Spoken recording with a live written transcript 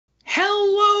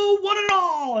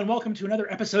all, and welcome to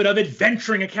another episode of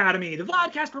Adventuring Academy, the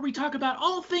podcast where we talk about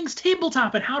all things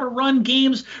tabletop and how to run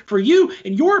games for you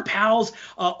and your pals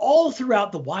all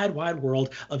throughout the wide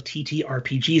world of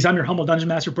TTRPGs. I'm your humble Dungeon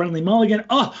Master, Brennan Mulligan.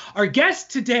 Our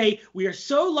guest today, we are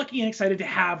so lucky and excited to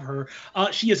have her.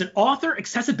 She is an author,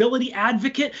 accessibility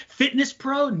advocate, fitness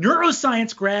pro,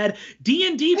 neuroscience grad,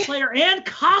 D&D player, and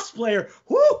cosplayer.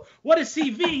 Woo! What a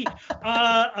CV.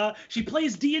 She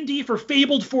plays D&D for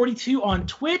Fabled 42 on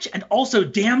Twitch and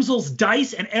also Damsel's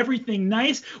Dice and Everything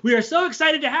Nice. We are so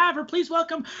excited to have her. Please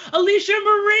welcome Alicia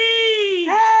Marie.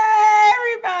 Hey,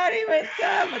 everybody. What's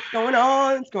up? What's going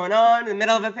on? What's going on? In the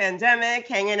middle of a pandemic,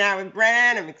 hanging out with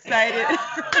Brennan. I'm excited.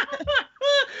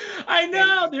 I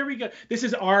know. There we go. This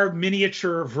is our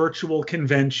miniature virtual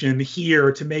convention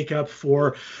here to make up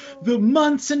for the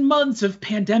months and months of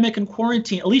pandemic and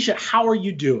quarantine. Alicia, how are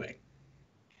you doing?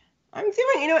 I'm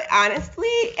doing, honestly,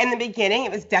 in the beginning,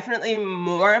 it was definitely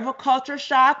more of a culture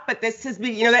shock, but this has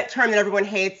been, that term that everyone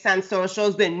hates on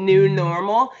socials, the new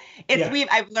normal.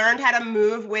 I've learned how to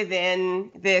move within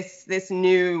this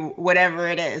new whatever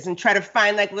it is and try to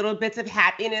find like little bits of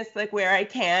happiness, like where I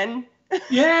can.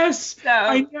 Yes.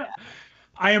 So,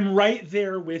 I am right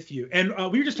there with you. And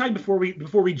we were just talking before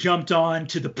we jumped on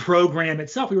to the program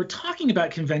itself. We were talking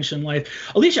about convention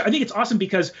life. Alicia, I think it's awesome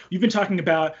because you've been talking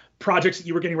about projects that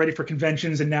you were getting ready for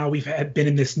conventions, and now we've been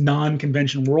in this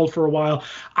non-convention world for a while.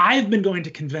 I've been going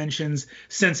to conventions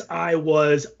since I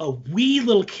was a wee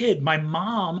little kid. My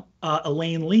mom,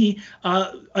 Elaine Lee,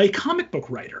 a comic book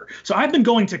writer. So I've been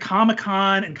going to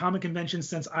Comic-Con and comic conventions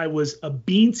since I was a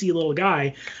beansy little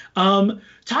guy.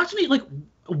 Talk to me,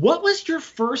 what was your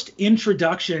first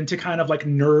introduction to kind of like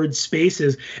nerd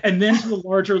spaces and then to the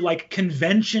larger like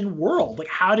convention world? Like,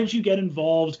 how did you get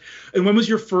involved? And when was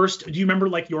your first, do you remember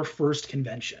like your first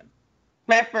convention?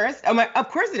 My first, of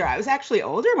course I do. I was actually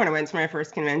older when I went to my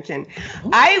first convention.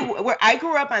 Oh. I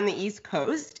grew up on the East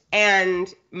Coast,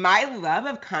 and my love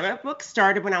of comic books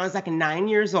started when I was like 9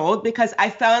 years old because I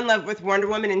fell in love with Wonder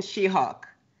Woman and She-Hulk.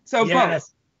 So Yes.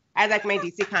 both. I like my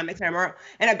DC Comics, I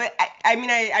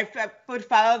would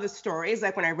follow the stories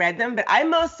like when I read them, but I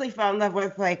mostly fell in love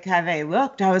with like how they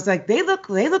looked. I was like, they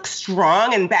look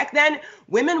strong, and back then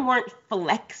women weren't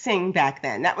flexing back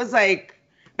then. That was like,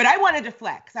 but I wanted to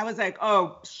flex. I was like,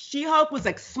 oh, She-Hulk was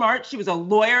like smart. She was a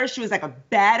lawyer. She was like a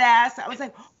badass. I was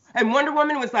like, and Wonder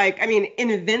Woman was like,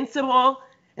 invincible.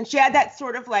 And she had that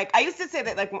sort of like, I used to say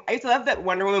that like, I used to love that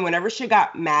Wonder Woman, whenever she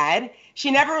got mad,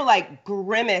 she never like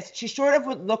grimaced. She sort of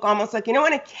would look almost like,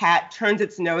 when a cat turns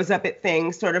its nose up at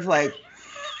things, sort of like.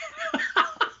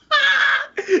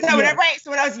 So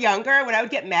when I was younger, when I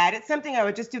would get mad at something, I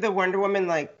would just do the Wonder Woman,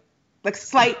 like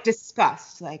slight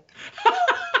disgust. Like,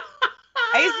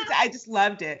 I just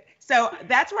loved it. So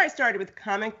that's where I started with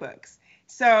comic books.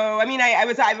 So,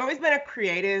 I've always been a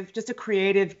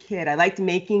creative kid. I liked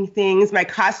making things. My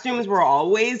costumes were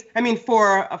always,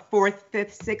 for a 4th,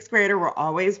 5th, 6th grader, were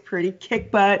always pretty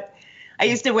kick butt. I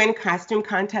used to win costume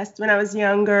contests when I was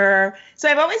younger. So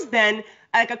I've always been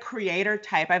like a creator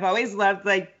type. I've always loved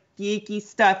like geeky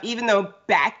stuff, even though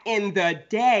back in the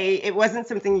day, it wasn't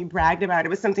something you bragged about. It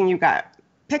was something you got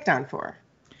picked on for.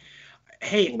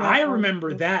 Hey, I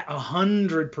remember that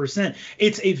 100%.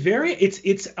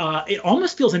 It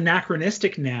almost feels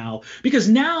anachronistic now, because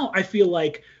now I feel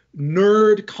like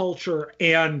nerd culture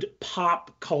and pop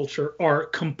culture are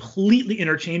completely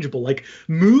interchangeable. Like,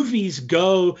 movies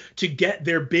go to get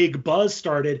their big buzz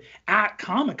started at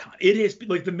Comic-Con. It is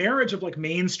like the marriage of like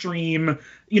mainstream,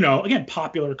 again,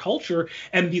 popular culture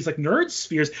and these like nerd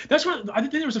spheres. That's what I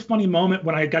think. There was a funny moment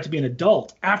when I got to be an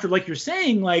adult after, like you're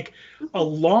saying, like a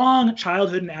long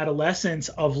childhood and adolescence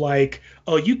of like,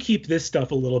 oh, you keep this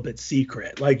stuff a little bit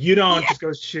secret. Like, you don't just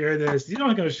go share this. You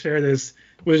don't go share this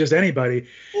with just anybody.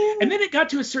 And then it got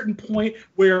to a certain point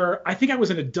where I think I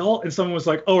was an adult and someone was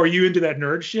like, oh, are you into that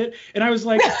nerd shit? And I was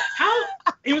like,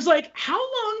 how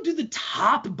long do the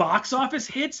top box office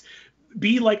hits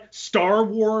be like Star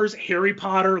Wars, Harry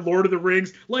Potter, Lord of the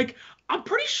Rings? Like, I'm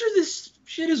pretty sure this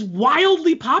shit is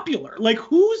wildly popular. Like,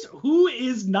 who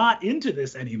is not into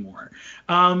this anymore?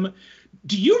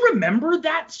 Do you remember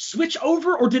that switch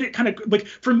over, or did it kind of, like,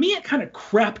 for me, it kind of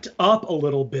crept up a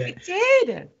little bit? It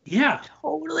did. Yeah.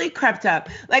 Totally crept up.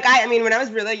 Like, when I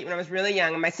was really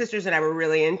young, my sisters and I were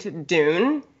really into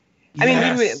Dune.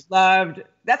 Yes. We loved,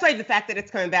 that's why the fact that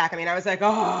it's coming back, I was like,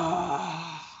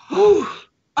 oh,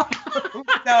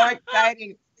 so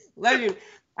exciting. Love you.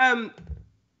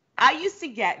 I used to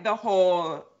get the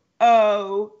whole,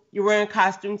 oh, you're wearing a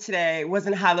costume today. It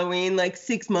wasn't Halloween like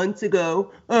 6 months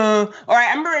ago. Or I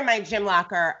remember in my gym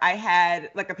locker, I had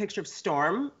like a picture of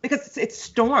Storm because it's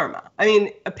Storm. I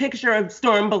mean, a picture of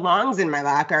Storm belongs in my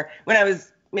locker. When I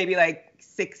was maybe like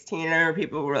 16, I remember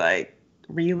people were like,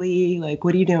 really? Like,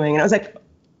 what are you doing? And I was like,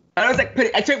 put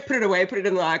it away, put it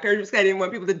in the locker. Just I didn't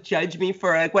want people to judge me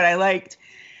for like what I liked.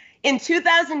 In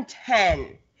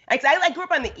 2010, I grew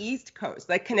up on the East Coast,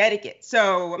 like Connecticut.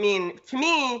 So, I mean, to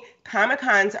me,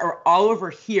 Comic-Cons are all over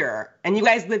here. And you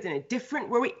guys lived in a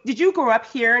different, did you grow up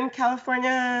here in California?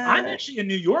 I'm actually a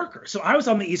New Yorker. So I was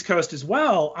on the East Coast as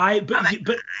well. Yeah.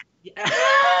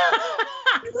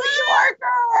 New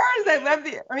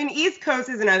Yorkers! East Coast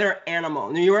is another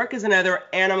animal. New York is another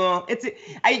animal.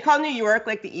 I call New York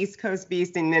like the East Coast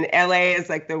beast, and then LA is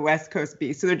like the West Coast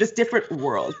beast. So they're just different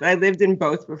worlds. But I lived in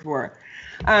both before.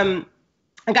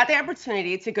 I got the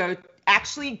opportunity to go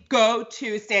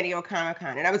to San Diego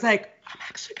Comic-Con, and I was like, I'm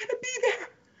actually gonna be there.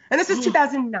 And this is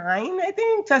 2009, I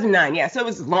think. 2009, yeah. So it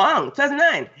was long.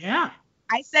 2009. Yeah.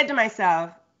 I said to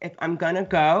myself, if I'm gonna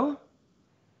go,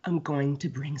 I'm going to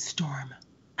bring Storm.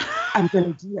 I'm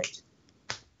going to do it.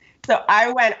 So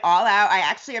I went all out. I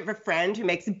actually have a friend who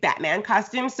makes Batman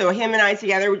costumes. So him and I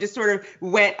together, we just sort of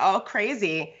went all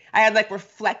crazy. I had like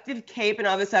reflective cape and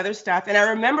all this other stuff. And I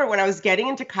remember when I was getting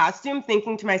into costume,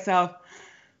 thinking to myself,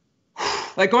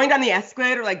 like going down the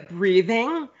escalator, like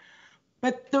breathing.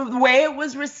 But the way it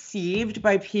was received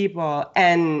by people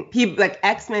and people like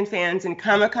X-Men fans and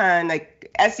Comic-Con,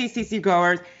 like SCCC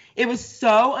goers, it was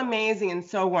so amazing and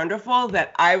so wonderful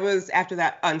that I was, after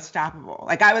that, unstoppable.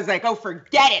 Like, I was like, oh,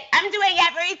 forget it. I'm doing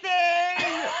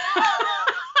everything.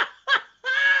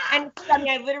 And I mean,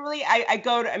 I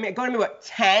go to what,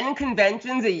 10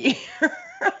 conventions a year?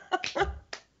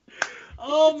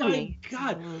 Oh, my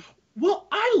God. Well,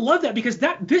 I love that because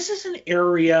this is an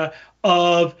area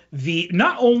of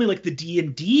not only like the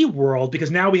D&D world,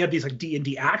 because now we have these like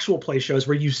D&D actual play shows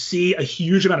where you see a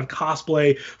huge amount of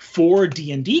cosplay for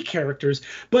D&D characters,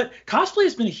 but cosplay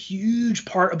has been a huge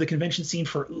part of the convention scene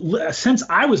since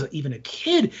I was even a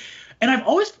kid. And I've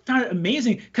always found it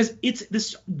amazing because it's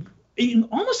this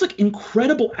almost like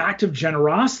incredible act of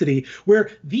generosity where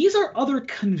these are other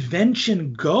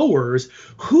convention goers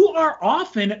who are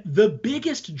often the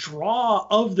biggest draw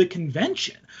of the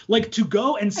convention. Like to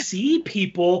go and see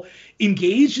people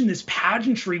engaged in this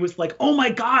pageantry with like, oh my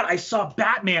God, I saw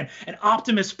Batman and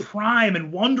Optimus Prime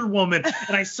and Wonder Woman,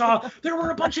 and I saw there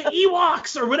were a bunch of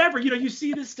Ewoks or whatever, you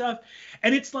see this stuff.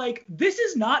 And it's like, this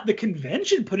is not the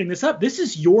convention putting this up. This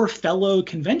is your fellow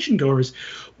convention goers.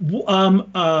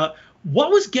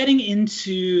 What was getting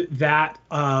into that?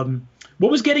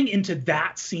 What was getting into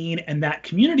that scene and that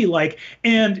community like?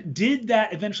 And did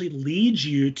that eventually lead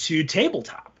you to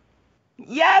tabletop?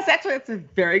 Yes, actually, that's a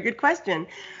very good question.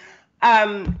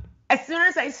 As soon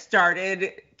as I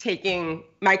started taking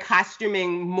my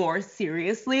costuming more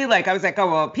seriously, like I was like, oh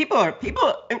well,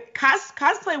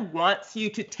 cosplay wants you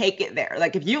to take it there.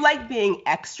 Like if you like being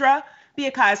extra, be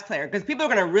a cosplayer because people are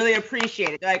gonna really appreciate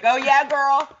it. They're like, oh yeah,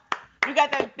 girl, you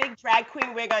got that big drag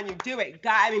queen wig on, you do it.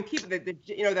 God, I mean, people,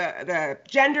 the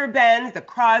gender bends, the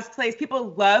cosplays,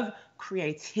 people love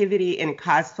creativity in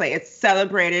cosplay. It's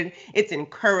celebrated, it's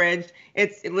encouraged,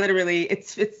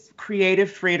 it's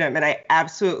creative freedom, and I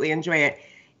absolutely enjoy it.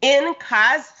 In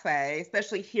cosplay,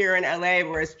 especially here in LA,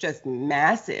 where it's just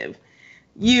massive,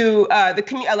 a lot of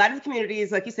the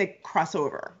communities, like you said, cross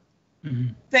over.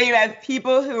 Mm-hmm. So you have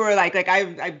people who are like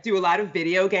I do a lot of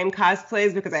video game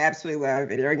cosplays because I absolutely love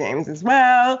video games as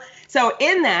well. So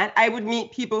in that, I would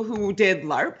meet people who did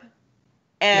LARP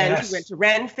and who went to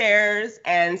Ren fairs,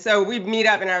 and so we'd meet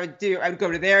up, and I would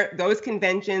go to those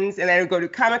conventions, and I would go to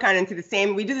Comic-Con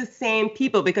and we do the same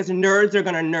people because nerds are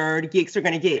gonna nerd, geeks are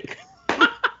gonna geek.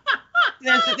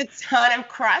 There's a ton of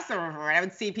crossover. I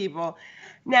would see people.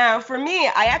 Now, for me,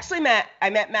 I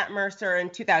met Matt Mercer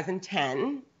in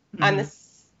 2010. Mm-hmm. On the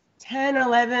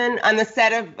 11 on the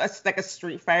set of a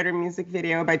Street Fighter music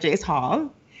video by Jace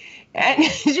Hall. And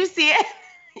did you see it?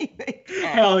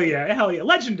 Hell yeah.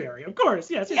 Legendary, of course.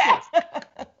 Yes.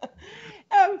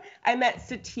 I met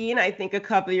Satine, I think, a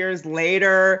couple years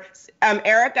later.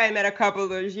 Eric, I met a couple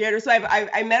of years later. So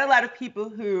I met a lot of people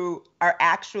who are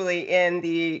actually in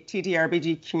the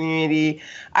TTRPG community.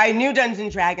 I knew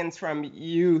Dungeons & Dragons from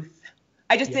youth.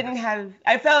 I just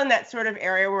I fell in that sort of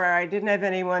area where I didn't have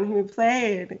anyone who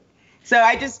played. So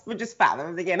I would just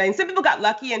follow the game. I mean, some people got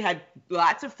lucky and had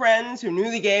lots of friends who knew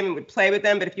the game and would play with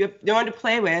them. But if you have no one to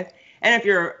play with, and if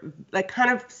you're like kind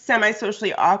of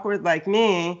semi-socially awkward like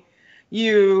me,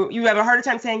 you have a harder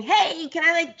time saying, hey, can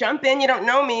I like jump in? You don't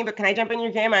know me, but can I jump in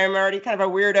your game? I'm already kind of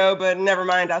a weirdo, but never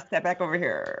mind. I'll step back over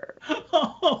here.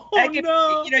 Oh Like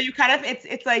no. you kind of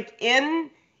it's like in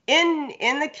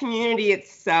the community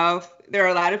itself, there are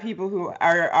a lot of people who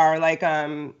are like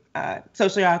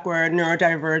socially awkward,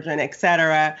 neurodivergent,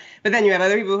 etc. But then you have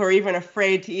other people who are even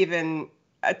afraid to even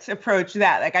to approach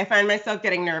that. Like I find myself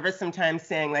getting nervous sometimes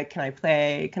saying like, can I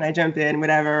play? Can I jump in?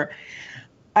 Whatever.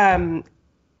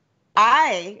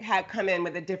 I had come in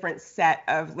with a different set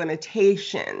of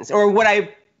limitations, or what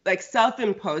I like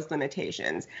self-imposed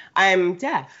limitations. I'm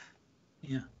deaf.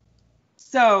 Yeah.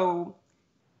 So,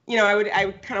 I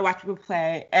would kind of watch people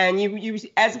play, and you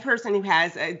as a person who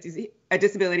has a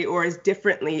disability or is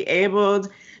differently abled,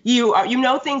 you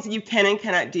know things that you can and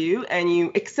cannot do, and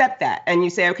you accept that, and you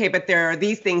say, okay, but there are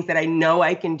these things that I know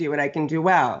I can do and I can do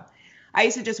well. I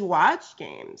used to just watch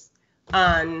games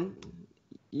on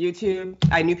YouTube.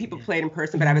 I knew people played in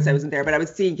person, but I wasn't there. But I would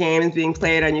see games being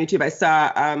played on YouTube. I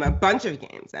saw a bunch of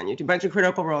games on YouTube, a bunch of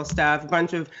Critical Role stuff, a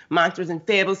bunch of Monsters and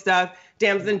Fable stuff,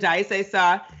 Damsels and Dice I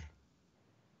saw.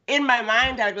 In my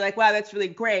mind, I'd be like, wow, that's really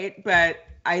great. But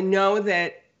I know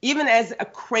that even as a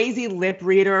crazy lip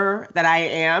reader that I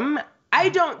am, I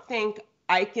don't think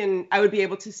I would be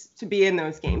able to be in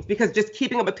those games, because just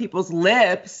keeping up with people's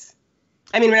lips,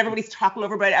 I mean, when everybody's talking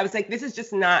over, but I was like, this is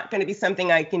just not going to be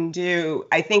something I can do.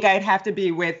 I think I'd have to be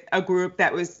with a group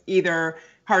that was either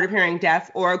hard of hearing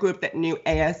deaf or a group that knew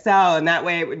ASL. And that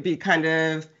way it would be kind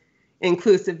of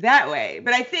inclusive that way.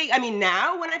 But I mean,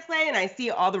 now when I play and I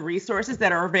see all the resources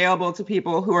that are available to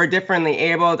people who are differently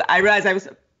abled, I realize I was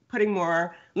putting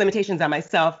more limitations on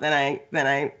myself than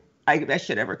I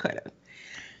should ever could have.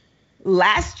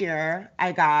 Last year,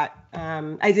 I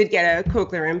did get a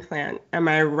cochlear implant on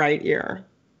my right ear.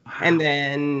 Wow. And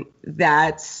then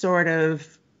that sort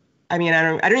of, I mean,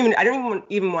 I don't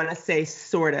even want to say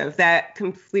sort of, that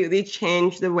completely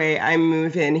changed the way I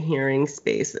move in hearing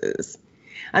spaces.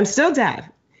 I'm still deaf,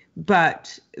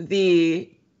 but the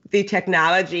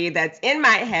technology that's in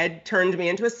my head turned me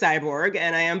into a cyborg,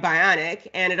 and I am bionic,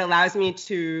 and it allows me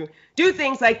to do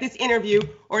things like this interview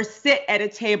or sit at a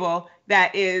table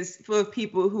that is full of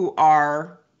people who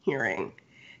are hearing.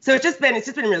 So it's just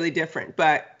been really different,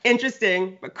 but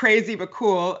interesting, but crazy, but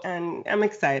cool, and I'm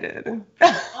excited.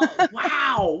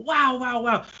 Oh,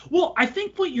 wow. Well, I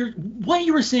think what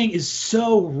you were saying is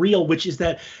so real, which is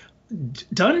that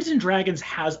Dungeons and Dragons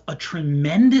has a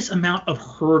tremendous amount of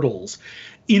hurdles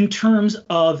in terms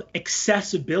of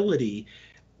accessibility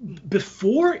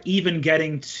before even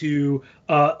getting to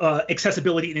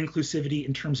accessibility and inclusivity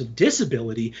in terms of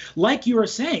disability. Like you were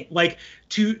saying, like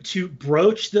to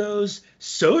broach those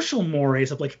social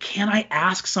mores of like, can I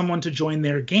ask someone to join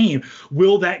their game?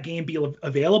 Will that game be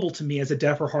available to me as a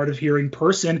deaf or hard of hearing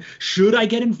person? Should I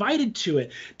get invited to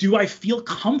it? Do I feel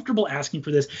comfortable asking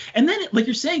for this? And then, like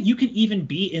you're saying, you can even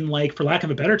be in, like, for lack of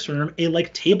a better term, a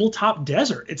like tabletop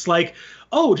desert. It's like,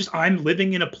 oh, just I'm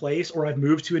living in a place, or I've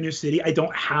moved to a new city. I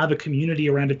don't have a community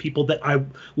around of people that I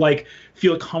like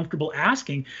feel comfortable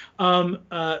asking.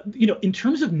 In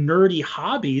terms of nerdy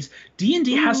hobbies,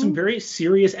 D&D has some very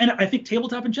serious, and I think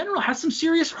tabletop in general has some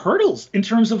serious hurdles in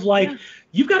terms of like,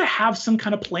 you've got to have some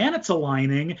kind of planets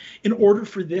aligning in order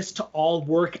for this to all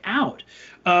work out.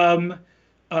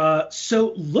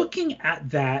 So looking at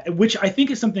that, which I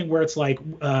think is something where it's like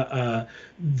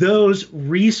those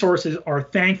resources are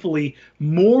thankfully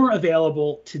more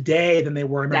available today than they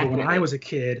were, I remember, when I was a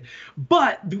kid.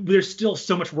 But there's still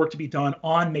so much work to be done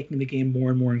on making the game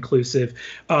more and more inclusive,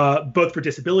 both for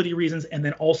disability reasons and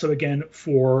then also, again,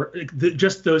 for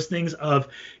just those things of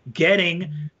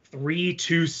getting 3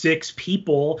 to 6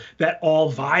 people that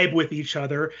all vibe with each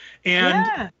other.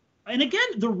 And again,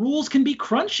 the rules can be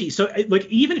crunchy. So, like,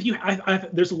 even if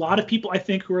there's a lot of people I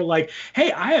think who are like,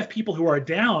 hey, I have people who are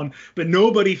down, but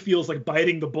nobody feels like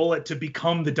biting the bullet to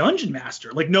become the dungeon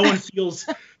master. Like, no one feels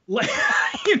like,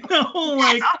 like a whole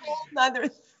other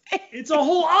thing. It's a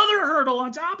whole other hurdle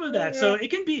on top of that. So it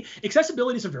can be,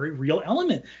 accessibility is a very real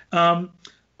element.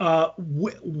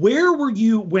 Where were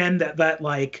you when that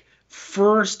like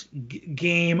first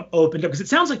game opened up? Because it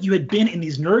sounds like you had been in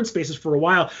these nerd spaces for a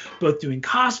while, both doing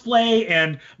cosplay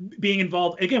and being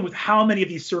involved, again, with how many of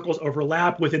these circles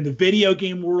overlap within the video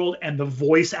game world and the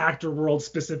voice actor world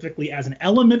specifically as an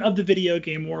element of the video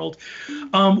game world.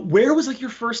 Where was like your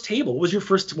first table? What was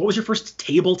your first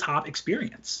tabletop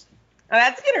experience? Oh,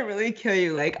 that's gonna really kill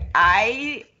you. Like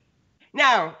I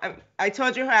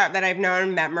told you that I've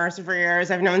known Matt Mercer for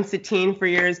years. I've known Satine for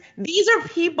years. These are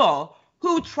people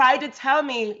who tried to tell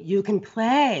me, you can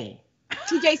play.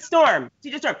 TJ Storm,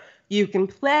 you can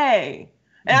play.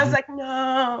 And I was like,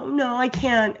 no, I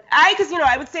can't. Because,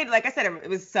 I would say, like I said, it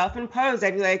was self-imposed.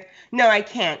 I'd be like, no, I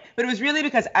can't. But it was really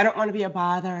because I don't want to be a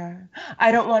bother.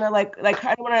 I don't want to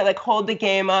I don't want to hold the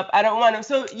game up. I don't want to.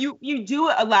 So you do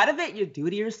a lot of it, you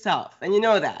do to yourself. And you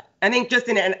know that. I think just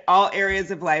in all areas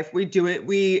of life, we do it.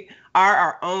 We are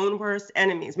our own worst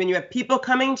enemies. When you have people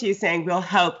coming to you saying, we'll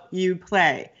help you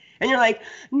play. And you're like,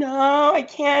 no, I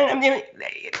can't. I mean,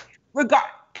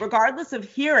 regardless of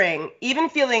hearing, even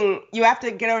feeling, you have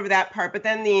to get over that part. But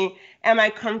then am I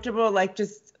comfortable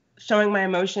just showing my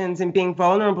emotions and being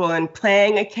vulnerable and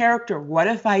playing a character? What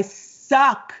if I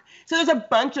suck? So there's a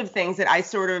bunch of things that I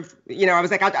sort of, I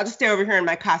was like, I'll just stay over here in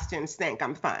my costume stink.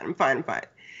 I'm fine.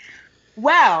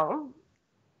 Well,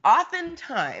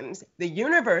 oftentimes the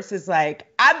universe is like,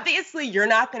 obviously you're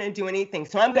not going to do anything,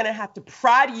 so I'm going to have to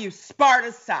prod you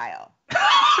Sparta-Style.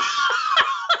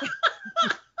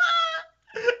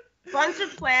 Bunch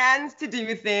of plans to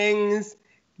do things.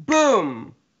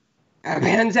 Boom.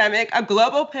 A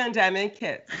global pandemic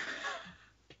hits.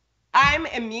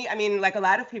 Like a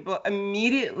lot of people,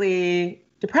 immediately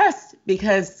depressed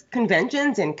because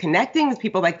conventions and connecting with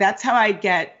people, that's how I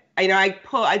get,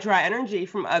 I draw energy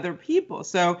from other people.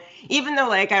 So even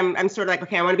though I'm sort of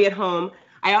okay, I want to be at home,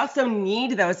 I also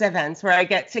need those events where I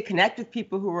get to connect with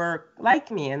people who are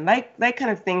like me and like kind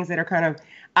of things that are kind of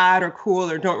odd or cool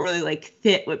or don't really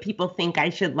fit what people think I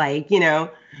should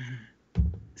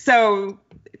So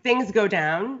things go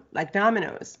down like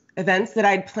dominoes. Events that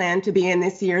I'd planned to be in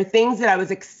this year, things that I was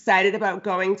excited about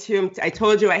going to. I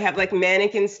told you I have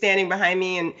mannequins standing behind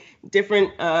me and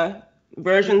different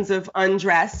versions of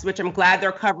undress, which I'm glad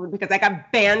they're covered because I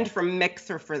got banned from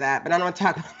Mixer for that, but I don't want to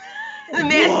talk about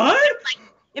that. What?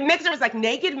 Mixer was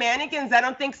naked mannequins. I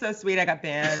don't think so, sweet. I got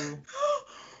banned.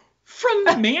 From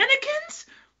mannequins?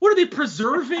 What are they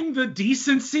preserving the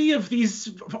decency of these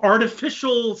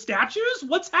artificial statues?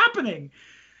 What's happening?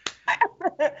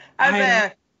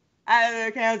 I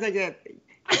was like,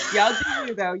 y'all do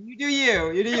you though. You do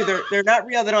you. You do you. They're not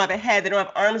real. They don't have a head. They don't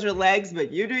have arms or legs,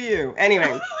 but you do you.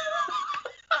 Anyway.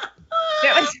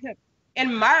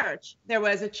 In March, there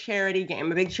was a charity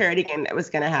game, a big charity game that was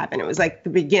going to happen. It was the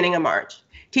beginning of March.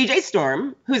 TJ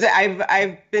Storm, who's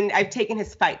I've taken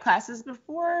his fight classes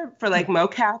before for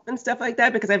mocap and stuff like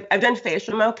that because I've done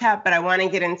facial mocap, but I want to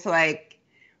get into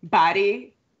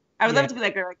body. I would love to be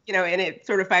in a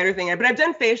sort of fighter thing, but I've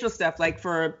done facial stuff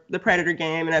for the Predator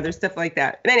game and other stuff like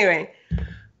that. But anyway,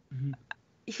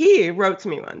 he wrote to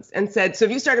me once and said, "So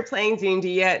have you started playing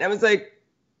D&D yet?" And I was like,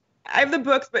 "I have the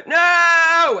books, but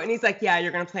no." And he's like, "Yeah,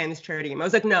 you're gonna play in this charity game." I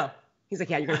was like, "No." He's like,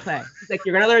 "Yeah, you're gonna play." He's like,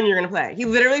 "You're gonna learn, you're gonna play." He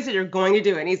literally said, "You're going to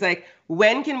do it." And he's like,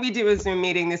 "When can we do a Zoom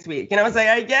meeting this week?" And I was like,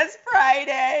 "I guess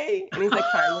Friday." And he's like,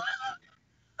 "Fine."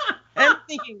 And I'm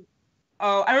thinking,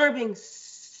 I remember being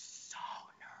so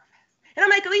nervous. And I'm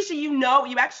like, Alicia,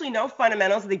 you actually know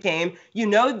fundamentals of the game.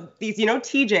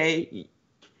 TJ.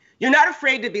 You're not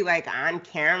afraid to be on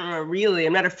camera, really.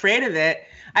 I'm not afraid of it.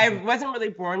 I wasn't really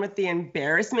born with the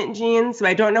embarrassment gene, so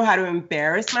I don't know how to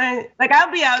embarrass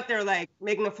I'll be out there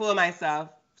making a fool of myself.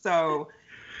 So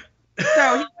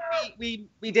we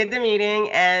did the meeting,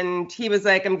 and he was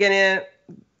like, "I'm gonna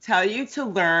tell you to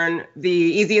learn the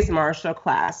easiest martial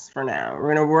class for now.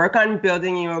 We're gonna work on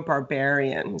building you a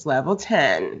barbarian who's level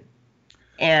 10,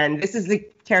 and this is the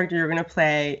character you're gonna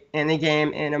play in the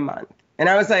game in a month." And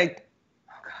I was like,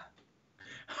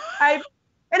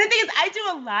 and the thing is, I do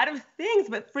a lot of things,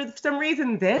 but for some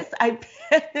reason, I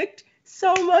panicked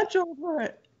so much over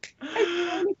it. I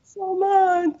panicked so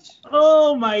much.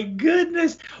 Oh my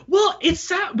goodness. Well, it's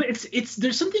sad, but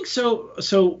there's something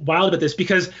so wild about this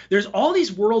because there's all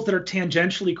these worlds that are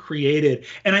tangentially created,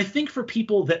 and I think for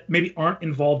people that maybe aren't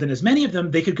involved in as many of them,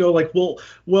 they could go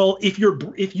well, if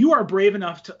you are brave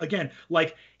enough to again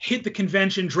hit the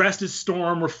convention dressed as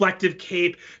Storm, reflective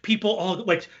cape, people all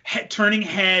turning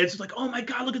heads, oh my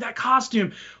God, look at that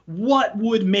costume. What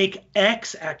would make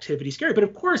X activity scary? But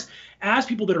of course, as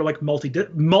people that are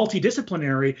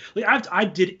multidisciplinary, I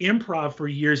did improv for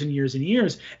years and years and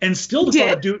years, and still the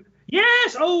thought of doing.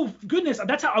 Yes. Oh goodness.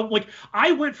 That's how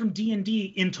I went from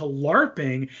D&D into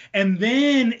LARPing and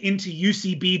then into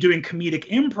UCB doing comedic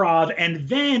improv and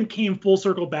then came full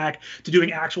circle back to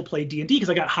doing actual play D&D because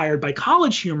I got hired by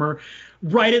College Humor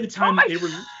right at the time that they were.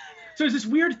 So there's this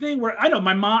weird thing where I know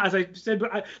my mom, as I said,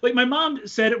 but my mom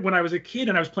said it when I was a kid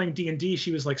and I was playing D&D.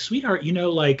 She was like, "Sweetheart,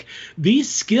 these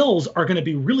skills are going to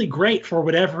be really great for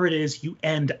whatever it is you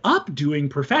end up doing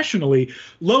professionally."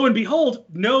 Lo and behold,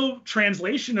 no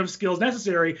translation of skills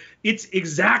necessary. It's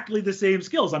exactly the same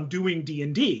skills. I'm doing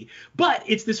D&D, but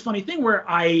it's this funny thing where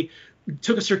I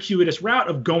took a circuitous route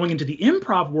of going into the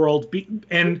improv world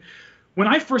and when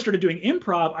I first started doing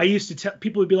improv, I used to tell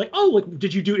people would be like, "Oh, like,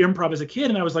 did you do improv as a kid?"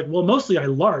 And I was like, "Well, mostly I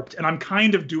LARPed, and I'm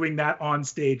kind of doing that on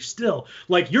stage still.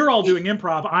 Like, you're all doing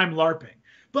improv, I'm LARPing."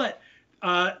 But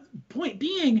point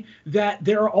being that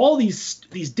there are all these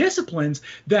disciplines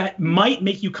that might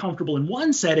make you comfortable in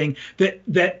one setting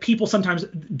that people sometimes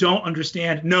don't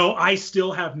understand. No, I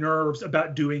still have nerves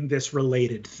about doing this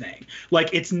related thing.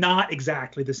 Like, it's not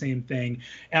exactly the same thing.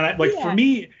 And for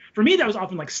me, that was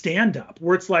often like stand up,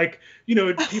 where it's like, you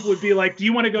know, people would be like, "Do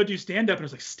you want to go do stand up?" And I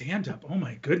was like, "Stand up? Oh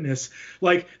my goodness."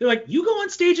 Like, they're like, "You go on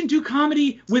stage and do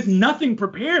comedy with nothing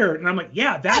prepared." And I'm like,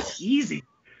 "Yeah, that's easy.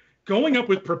 Going up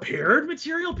with prepared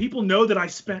material, people know that I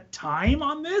spent time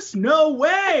on this? No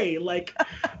way." Like,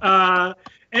 and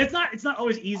it's not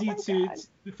always easy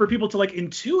for people to like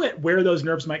intuit where those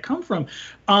nerves might come from.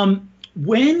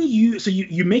 When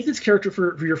you make this character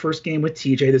for your first game with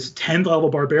TJ, this 10th level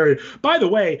barbarian. By the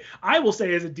way, I will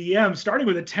say as a DM, starting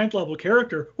with a 10th level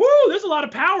character, woo, there's a lot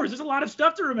of powers. There's a lot of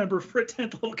stuff to remember for a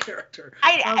 10th level character.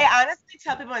 I honestly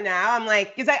tell people now, I'm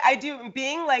like, because I do,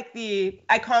 being like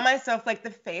I call myself like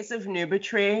the face of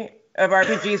noobetry of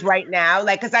RPGs right now,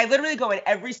 like, because I literally go in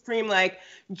every stream like,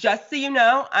 just so you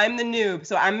know, I'm the noob,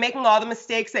 so I'm making all the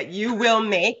mistakes that you will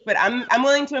make, but I'm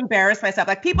willing to embarrass myself.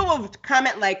 Like, people will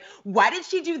comment like, "Why did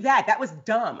she do that? That was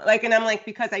dumb." Like, and I'm like,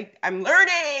 because I'm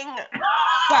learning.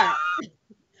 But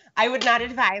I would not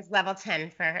advise level 10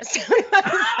 first.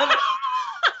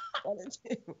 One or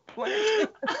two.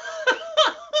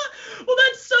 Well,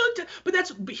 that's so. But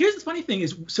here's the funny thing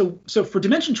is, so for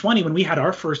Dimension 20, when we had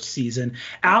our first season,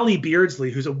 Allie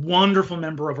Beardsley, who's a wonderful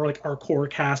member of our core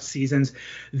cast seasons,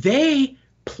 they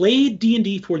played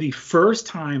D&D for the first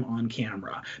time on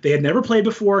camera. They had never played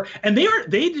before, and they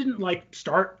didn't like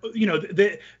start. You know,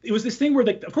 it was this thing where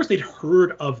of course they'd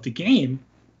heard of the game,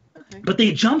 but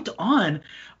they jumped on.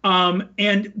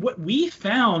 And what we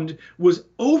found was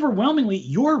overwhelmingly,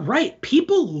 you're right.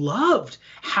 People loved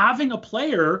having a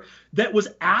player that was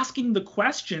asking the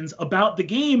questions about the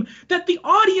game that the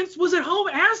audience was at home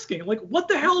asking. Like, what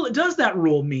the hell does that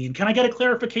rule mean? Can I get a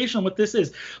clarification on what this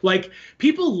is? Like,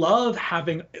 people love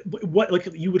having what like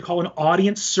you would call an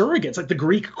audience surrogate. It's like the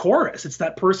Greek chorus. It's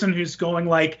that person who's going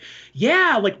like,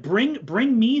 yeah, like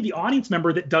bring me, the audience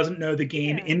member that doesn't know the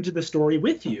game, into the story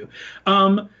with you.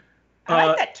 I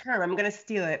like that term. I'm going to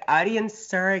steal it. Audience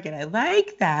surrogate. I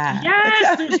like that.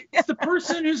 Yes, it's the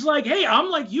person who's like, "Hey, I'm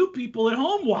like you people at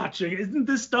home watching. Isn't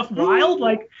this stuff wild?"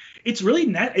 Like, it's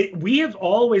really we have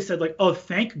always said like, "Oh,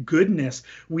 thank goodness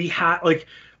we have." Like,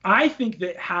 I think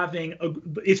that having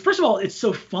first of all, it's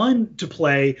so fun to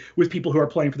play with people who are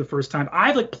playing for the first time.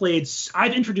 I've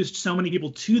introduced so many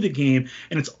people to the game,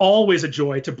 and it's always a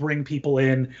joy to bring people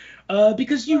in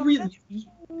because you really.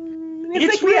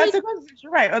 It's like we have to.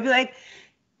 You're right. I'll be like,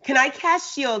 "Can I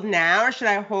cast shield now, or should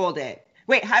I hold it?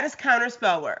 Wait, how does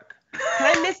counterspell work?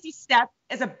 Can I Misty Step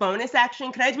as a bonus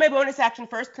action? Can I do my bonus action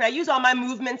first? Can I use all my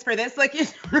movements for this?" Like, you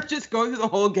just go through the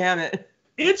whole gamut.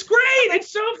 It's great.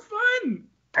 It's so fun.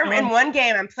 In one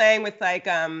game, I'm playing with like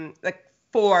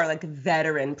 4 like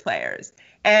veteran players,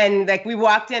 and like we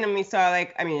walked in and we saw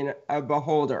a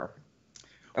beholder.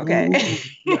 Okay.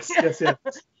 Ooh, yes.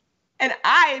 And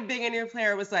I, being a new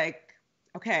player, was like,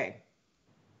 okay,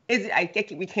 we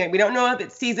don't know if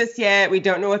it sees us yet. We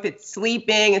don't know if it's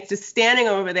sleeping. It's just standing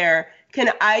over there.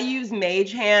 Can I use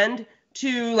Mage Hand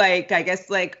to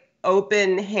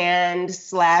open hand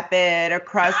slap it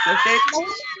across the face?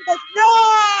 Like, no.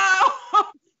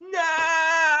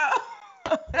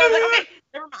 I was like,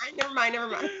 okay, never mind. I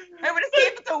want to see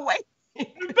if it's awake.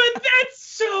 But that's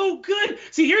so good.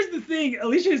 See, here's the thing,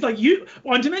 Alicia, is like you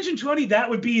on Dimension 20, that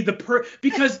would be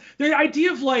because the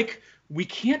idea of like, we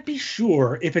can't be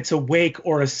sure if it's awake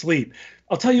or asleep.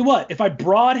 I'll tell you what, if I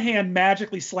broad hand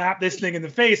magically slap this thing in the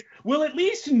face, we'll at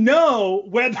least know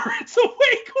whether it's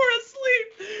awake or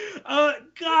asleep.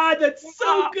 God, that's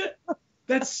so good.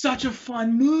 That's such a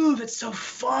fun move. It's so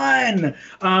fun.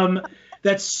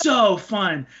 That's so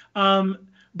fun.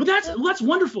 But that's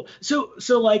wonderful. So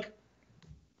like,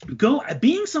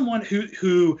 being someone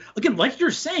who again, like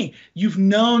you're saying, you've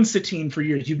known Satine for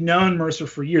years, you've known Mercer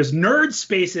for years. Nerd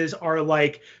spaces are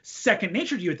like second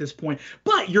nature to you at this point,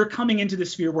 but you're coming into the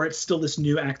sphere where it's still this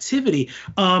new activity.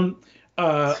 Was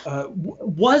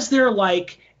there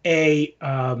like a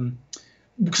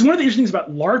because one of the interesting things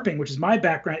about LARPing, which is my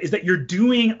background, is that you're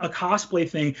doing a cosplay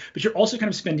thing, but you're also kind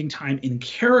of spending time in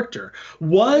character.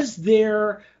 Was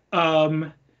there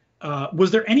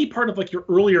any part of like your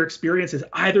earlier experiences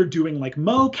either doing like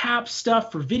mocap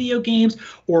stuff for video games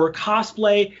or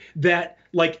cosplay that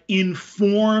like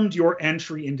informed your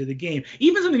entry into the game?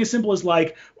 Even something as simple as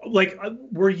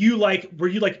were you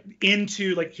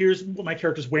into like, here's what my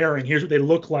character's wearing, here's what they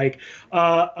look like.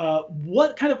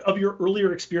 What kind of your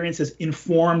earlier experiences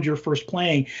informed your first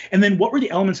playing, and then what were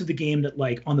the elements of the game that,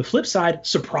 like, on the flip side,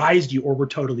 surprised you or were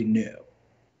totally new?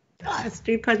 Oh, that's a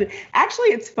great question. Actually,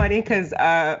 it's funny because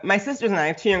my sisters and I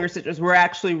have 2 younger sisters. We're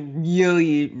actually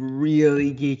really,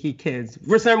 really geeky kids.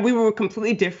 We were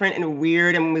completely different and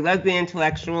weird, and we loved being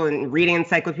intellectual and reading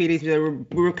encyclopedias. We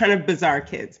were kind of bizarre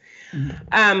kids.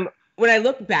 Mm-hmm. When I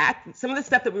look back, some of the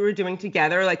stuff that we were doing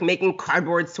together, like making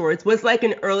cardboard swords, was like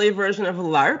an early version of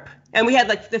LARP. And we had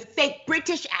like the fake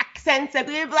British accents. Like,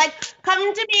 we were like, come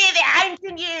to me, the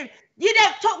ancient years. You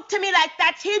don't talk to me like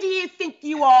that. Who do you think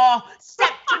you are?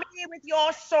 Step to me with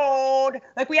your sword.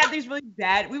 Like, we had these really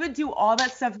bad, we would do all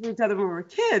that stuff with each other when we were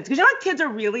kids. Because you know how kids are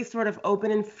really sort of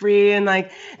open and free, and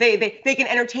like they can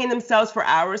entertain themselves for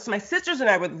hours. So my sisters and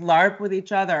I would LARP with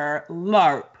each other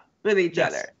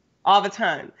all the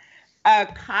time.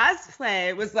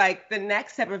 Cosplay was like the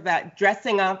next step of that,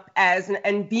 dressing up as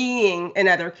and being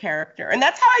another character. And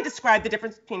that's how I describe the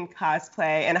difference between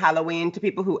cosplay and Halloween to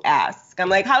people who ask. I'm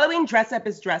like, Halloween dress up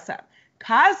is dress up.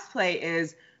 Cosplay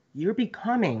is you're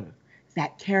becoming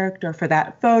that character for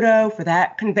that photo, for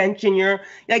that convention. You're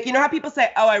like, you know how people say,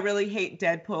 oh, I really hate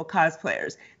Deadpool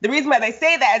cosplayers. The reason why they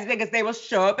say that is because they will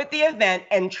show up at the event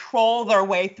and troll their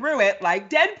way through it like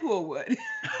Deadpool would.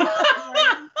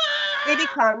 They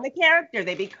become the character.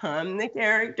 They become the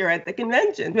character at the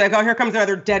convention. Like, oh, here comes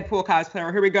another Deadpool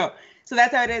cosplayer. Here we go. So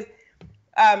that's how it is.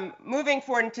 Moving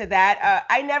forward into that,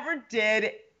 I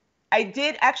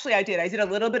did a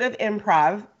little bit of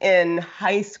improv in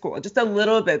high school, just a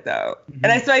little bit though. Mm-hmm.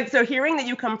 And so hearing that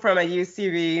you come from a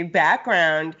UCB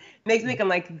background makes me think, I'm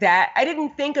like, that, I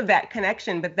didn't think of that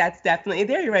connection, but that's definitely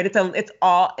there. You're right. It's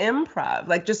all improv,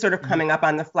 like just sort of coming up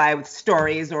on the fly with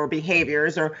stories or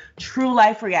behaviors or true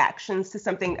life reactions to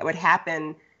something that would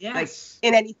happen like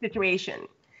in any situation.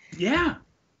 Yeah.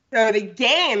 So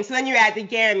then you add the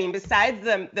game. I mean, besides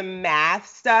the math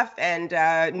stuff and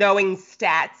knowing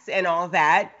stats and all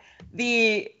that,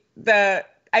 I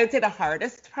would say the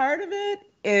hardest part of it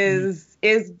is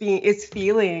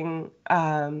feeling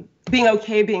being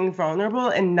okay, being vulnerable,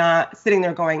 and not sitting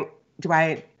there going, do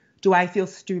I feel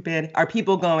stupid? Are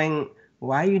people going,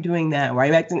 why are you doing that? Why are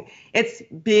you acting? It's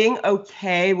being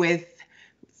okay with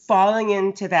falling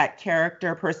into that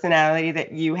character personality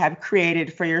that you have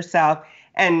created for yourself,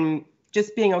 and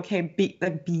just being okay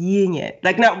being it,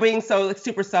 like not being so like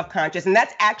super self-conscious. And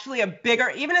that's actually a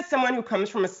bigger, even as someone who comes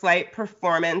from a slight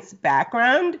performance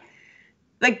background,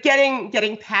 like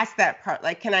getting past that part.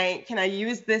 Like, can I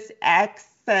use this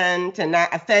accent and not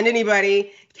offend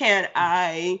anybody? Can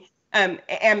I, am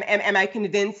I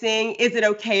convincing? Is it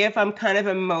okay if I'm kind of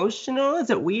emotional? Is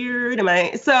it weird?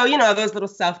 So, those little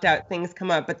self-doubt things come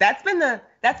up, but that's been the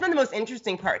most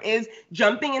interesting part, is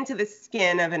jumping into the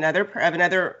skin of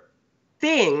another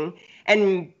thing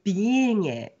and being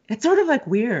it. It's sort of like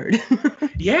weird.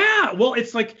 Yeah. Well,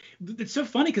 it's so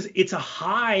funny because it's a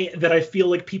high that I feel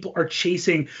like people are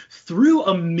chasing through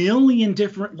a million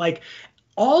different, like,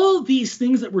 all these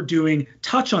things that we're doing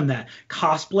touch on that.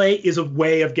 Cosplay is a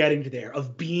way of getting to there,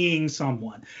 of being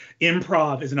someone.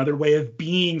 Improv is another way of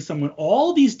being someone.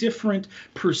 All these different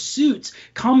pursuits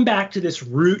come back to this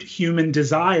root human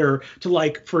desire to,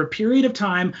 like, for a period of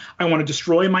time, I want to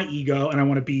destroy my ego and I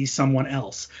want to be someone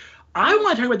else. I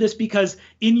want to talk about this because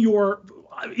in your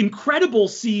incredible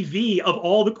CV of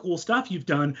all the cool stuff you've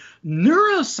done,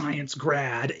 neuroscience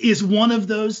grad is one of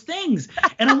those things.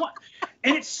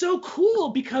 And it's so cool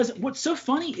because what's so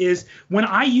funny is when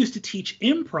I used to teach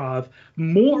improv,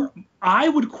 I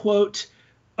would quote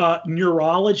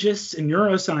neurologists and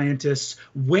neuroscientists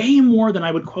way more than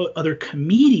I would quote other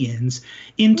comedians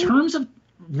in terms of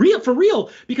real,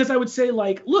 because I would say,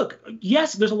 like, look,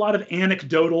 yes, there's a lot of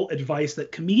anecdotal advice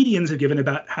that comedians have given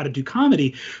about how to do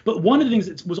comedy, but one of the things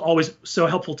that was always so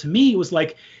helpful to me was,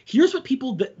 like, here's what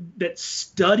people that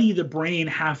study the brain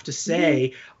have to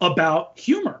say about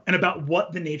humor and about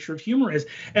what the nature of humor is.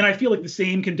 And I feel like the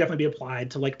same can definitely be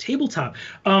applied to, like, tabletop.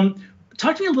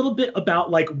 Talk to me a little bit about,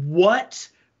 like, what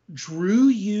drew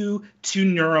you to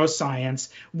neuroscience,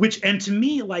 and to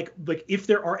me, like if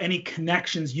there are any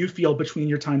connections you feel between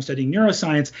your time studying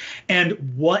neuroscience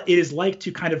and what it is like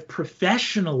to kind of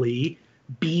professionally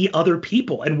be other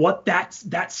people, and what that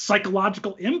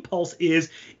psychological impulse is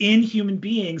in human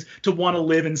beings to want to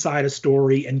live inside a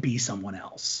story and be someone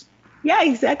else. Yeah,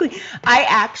 exactly. I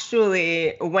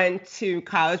actually went to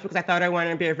college because I thought I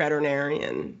wanted to be a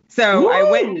veterinarian. So I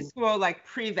went to Woo! school like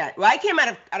pre-vet. Well, I came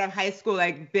out of high school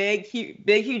like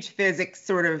huge physics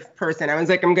sort of person. I was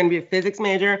like, I'm going to be a physics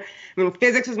major. I mean,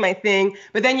 physics was my thing.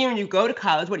 But then when you go to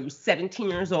college, what are you, 17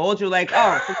 years old? You're like,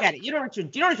 oh, forget it. You know what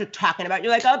you're talking about.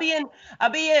 You're like,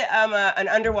 an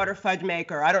underwater fudge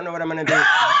maker. I don't know what I'm going to do.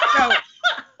 So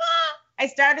I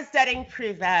started studying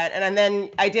pre-vet, and then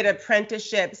I did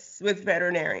apprenticeships with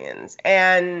veterinarians,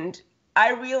 and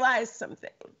I realized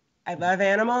something. I love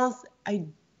animals. I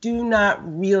do not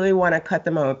really want to cut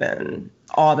them open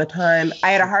all the time.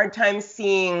 I had a hard time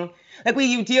seeing, like,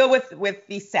 you deal with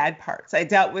these sad parts. I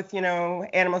dealt with,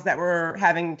 animals that were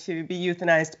having to be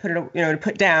euthanized, to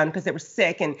put down because they were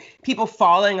sick, and people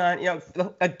falling on,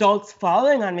 adults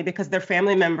falling on me because their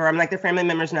family member. I'm like, their family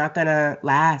member's not gonna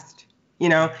last.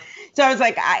 So I was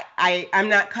like, I'm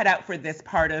not cut out for this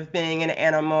part of being an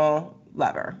animal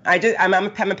lover. I'm a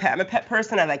pet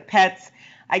person. I like pets.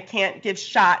 I can't give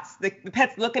shots. The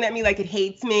pet's looking at me like it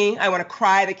hates me. I want to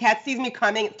cry. The cat sees me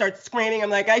coming, it starts screaming. I'm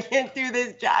like, I can't do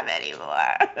this job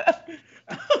anymore.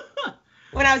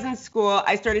 When I was in school,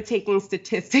 I started taking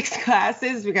statistics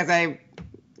classes because I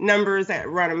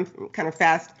run them kind of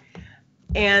fast.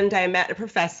 And I met a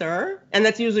professor, and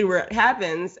that's usually where it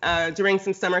happens, during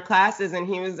some summer classes. And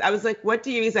I was like, what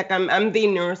do you, he's like, I'm the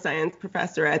neuroscience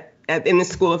professor in the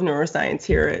School of Neuroscience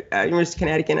here at University of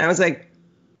Connecticut. And I was like,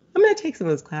 I'm going to take some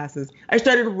of those classes. I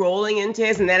started rolling into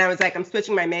his, and then I was like, I'm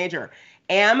switching my major.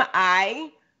 Am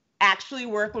I actually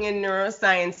working in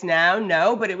neuroscience now?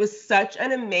 No, but it was such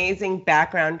an amazing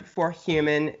background for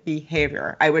human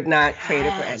behavior. I would not trade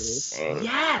it for anything.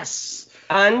 Yes.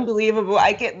 Unbelievable.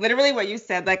 I get literally what you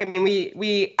said. Like, I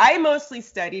mean, I mostly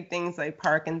studied things like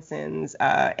Parkinson's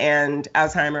and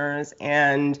Alzheimer's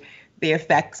and the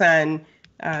effects on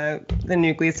the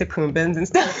nucleus accumbens and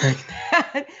stuff like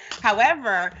that.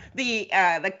 However, the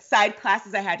side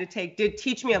classes I had to take did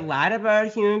teach me a lot about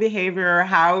human behavior,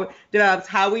 how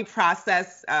we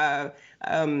process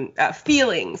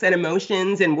feelings and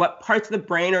emotions, and what parts of the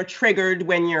brain are triggered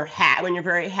when you're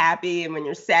very happy and when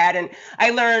you're sad. And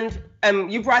I learned,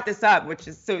 you brought this up, which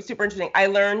is so super interesting. I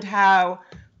learned how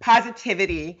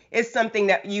positivity is something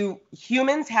that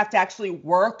humans have to actually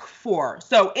work for.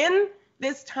 So in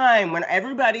this time when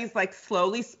everybody's like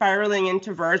slowly spiraling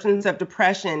into versions of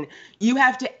depression, you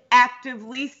have to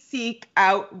actively seek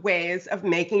out ways of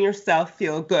making yourself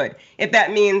feel good. If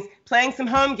that means playing some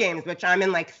home games, which I'm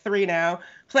in like 3 now,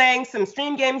 playing some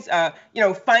stream games,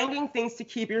 finding things to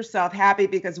keep yourself happy,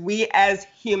 because we as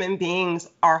human beings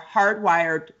are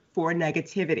hardwired for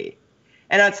negativity.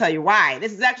 And I'll tell you why.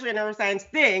 This is actually a neuroscience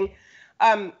thing.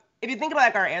 If you think about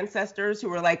like our ancestors who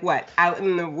were like out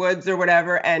in the woods or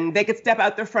whatever, and they could step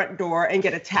out their front door and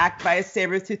get attacked by a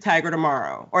saber-toothed tiger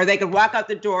tomorrow, or they could walk out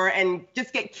the door and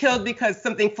just get killed because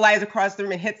something flies across the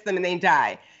room and hits them and they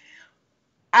die.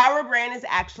 Our brain is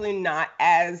actually not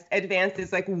as advanced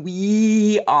as like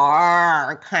we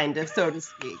are, kind of, so to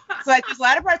speak. So like there's a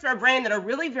lot of parts of our brain that are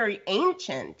really very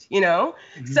ancient,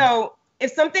 Mm-hmm. So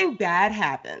if something bad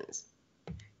happens,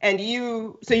 and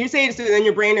you say, so then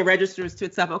your brain registers to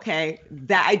itself, okay,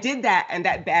 that I did that and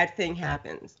that bad thing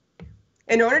happens.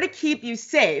 In order to keep you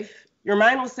safe, your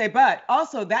mind will say, but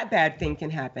also that bad thing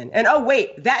can happen. And oh,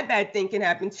 wait, that bad thing can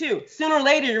happen too. Sooner or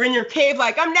later, you're in your cave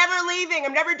like, I'm never leaving.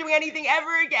 I'm never doing anything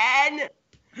ever again.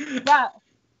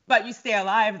 But you stay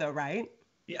alive though, right?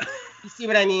 Yeah. You see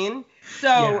what I mean? So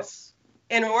yes.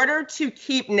 In order to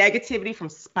keep negativity from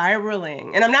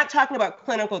spiraling, and I'm not talking about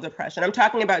clinical depression, I'm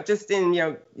talking about just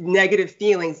in, negative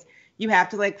feelings, you have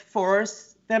to like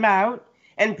force them out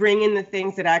and bring in the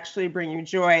things that actually bring you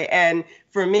joy. And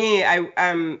for me,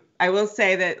 I will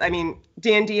say that, I mean,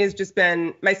 D&D has just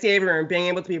been my savior in being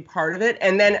able to be a part of it.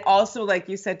 And then also, like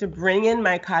you said, to bring in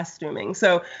my costuming.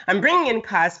 So I'm bringing in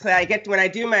cosplay. When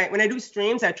I do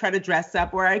streams, I try to dress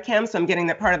up where I can. So I'm getting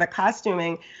that part of the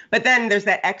costuming. But then there's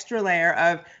that extra layer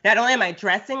of not only am I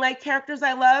dressing like characters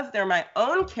I love, they're my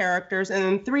own characters. And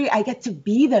then 3, I get to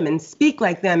be them and speak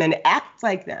like them and act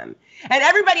like them. And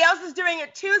everybody else is doing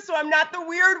it too. So I'm not the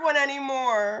weird one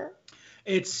anymore.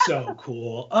 It's so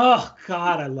cool. Oh,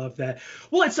 God, I love that.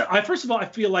 Well, first of all, I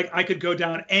feel like I could go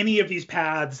down any of these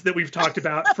paths that we've talked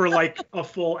about for like a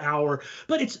full hour.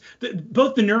 But it's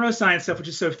both the neuroscience stuff, which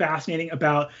is so fascinating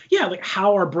about, like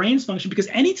how our brains function. Because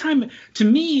anytime, to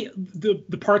me,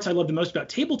 the parts I love the most about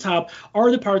tabletop are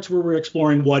the parts where we're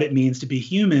exploring what it means to be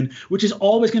human, which is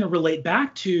always going to relate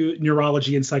back to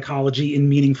neurology and psychology in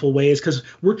meaningful ways, because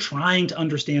we're trying to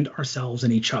understand ourselves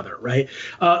and each other, right?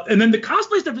 And then the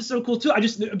cosplay stuff is so cool, too.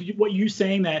 What you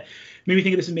saying that made me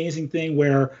think of this amazing thing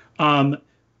where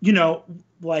you know,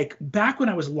 like back when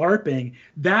I was LARPing,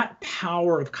 that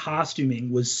power of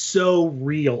costuming was so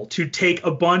real to take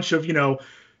a bunch of,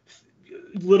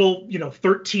 little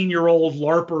 13-year-old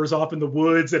LARPers off in the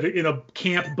woods in a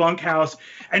camp bunkhouse,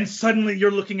 and suddenly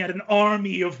you're looking at an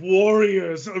army of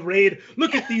warriors arrayed.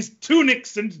 Look at these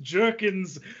tunics and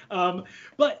jerkins.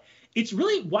 But it's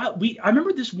really wild. I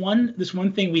remember this one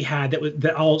thing we had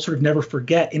that I'll sort of never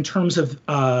forget in terms of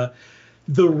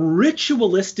the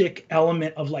ritualistic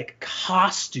element of like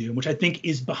costume, which I think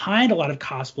is behind a lot of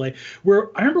cosplay, where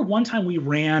I remember one time we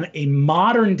ran a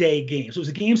modern day game. So it was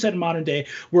a game set in modern day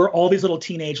where all these little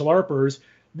teenage LARPers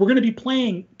were going to be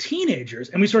playing teenagers.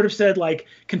 And we sort of said, like,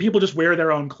 can people just wear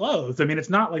their own clothes? I mean, it's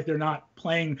not like they're not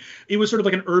playing. It was sort of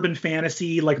like an urban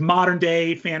fantasy, like modern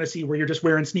day fantasy where you're just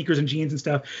wearing sneakers and jeans and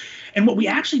stuff. And what we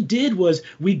actually did was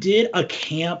we did a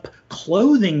camp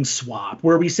clothing swap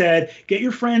where we said, get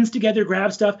your friends together,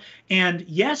 grab stuff. And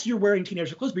yes, you're wearing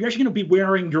teenager clothes, but you're actually going to be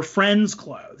wearing your friends'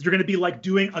 clothes. You're going to be like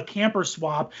doing a camper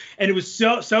swap. And it was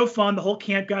so fun. The whole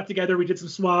camp got together. We did some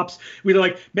swaps. We were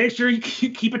like, make sure you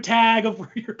keep a tag of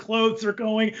where your clothes are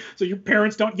going so your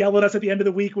parents don't yell at us at the end of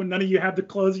the week when none of you have the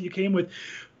clothes that you came with.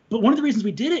 But one of the reasons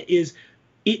we did it is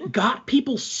it got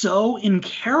people so in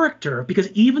character, because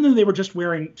even though they were just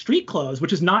wearing street clothes,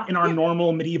 which is not in our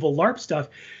normal medieval LARP stuff,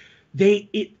 the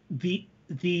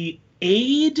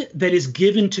aid that is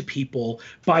given to people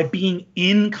by being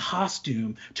in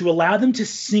costume to allow them to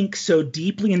sink so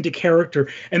deeply into character,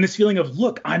 and this feeling of,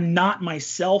 look, I'm not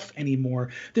myself anymore.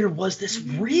 There was this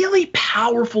really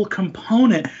powerful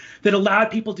component that allowed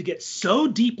people to get so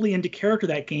deeply into character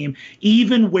that game,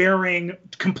 even wearing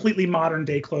completely modern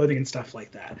day clothing and stuff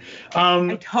like that.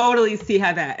 I totally see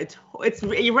how that it's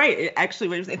you're right.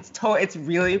 It's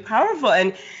really powerful.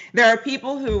 And there are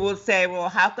people who will say, well,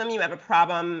 how come you have a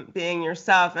problem being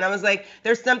yourself? And I was like,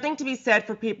 there's something to be said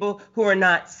for people who are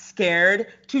not scared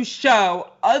to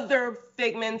show other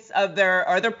figments of their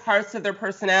other parts of their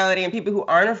personality, and people who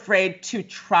aren't afraid to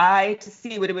try to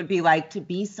see what it would be like to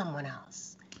be someone else.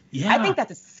 Yeah. I think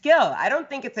that's a skill. I don't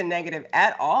think it's a negative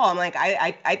at all. I'm like,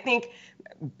 I think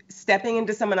stepping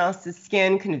into someone else's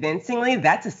skin convincingly,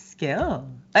 that's a skill.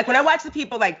 Like when I watch the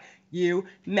people like you,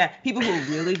 people who are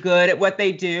really good at what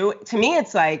they do, to me,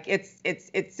 it's like, it's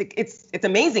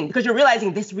amazing, because you're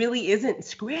realizing this really isn't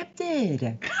scripted.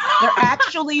 They're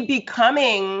actually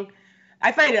becoming,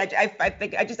 I find it,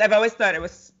 I've always thought it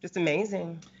was just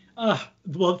amazing.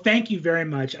 Well, thank you very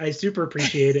much. I super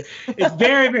appreciate it. It's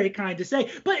very, very kind to say.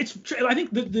 But it's I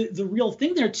think the real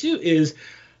thing there, too, is,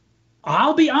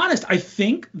 I'll be honest, I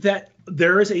think that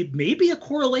there is maybe a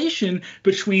correlation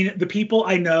between the people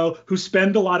I know who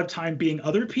spend a lot of time being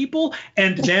other people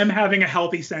and them having a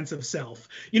healthy sense of self.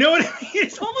 You know what I mean?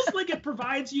 It's almost like it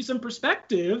provides you some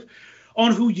perspective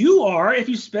on who you are if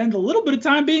you spend a little bit of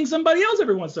time being somebody else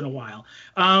every once in a while.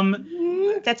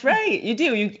 That's right. You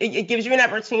do. It gives you an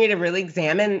opportunity to really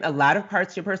examine a lot of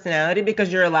parts of your personality,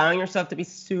 because you're allowing yourself to be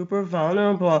super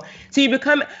vulnerable. So you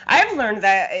become, I've learned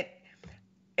that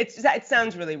it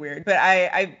sounds really weird, but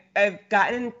I've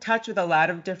gotten in touch with a lot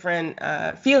of different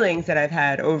feelings that I've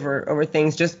had over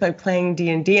things just by playing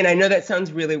D&D. And I know that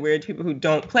sounds really weird to people who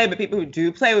don't play, but people who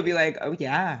do play would be like, oh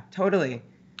yeah, totally.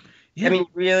 Yeah. I mean,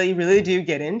 really, really do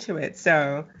get into it.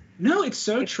 So no, it's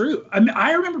so true. I mean,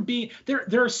 I remember being there.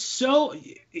 It's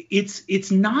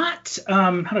not,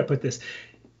 how do I put this?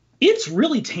 It's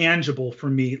really tangible for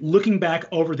me looking back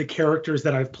over the characters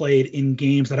that I've played in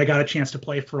games that I got a chance to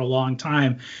play for a long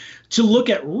time, to look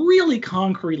at really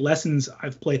concrete lessons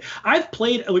I've played. I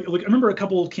remember a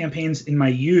couple of campaigns in my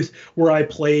youth where I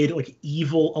played like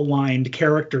evil aligned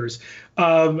characters.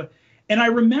 And I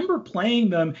remember playing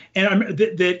them, and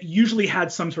that usually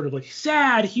had some sort of like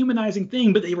sad, humanizing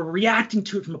thing, but they were reacting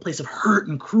to it from a place of hurt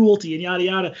and cruelty and yada,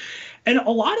 yada. And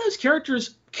a lot of those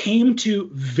characters came to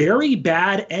very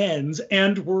bad ends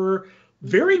and were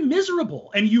very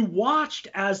miserable. And you watched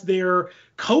as their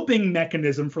coping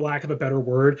mechanism, for lack of a better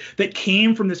word, that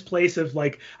came from this place of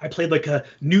like, I played like a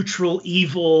neutral,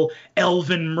 evil,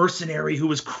 elven mercenary who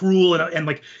was cruel and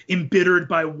like embittered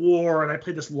by war. And I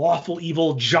played this lawful,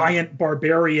 evil, giant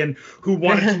barbarian who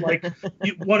wanted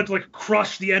to like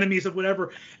crush the enemies of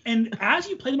whatever. And as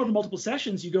you play them over multiple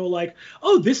sessions, you go like,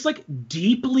 oh, this like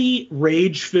deeply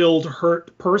rage-filled,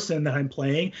 hurt person that I'm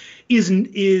playing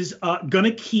is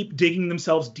gonna keep digging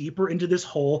themselves deeper into this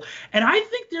hole. And I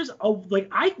think there's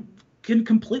I can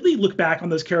completely look back on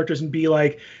those characters and be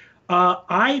like,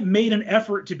 I made an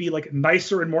effort to be like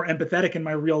nicer and more empathetic in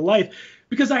my real life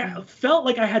because I felt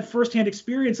like I had firsthand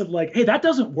experience of like, hey, that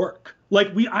doesn't work.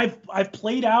 Like I've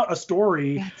played out a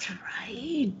story. That's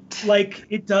right. Like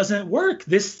it doesn't work.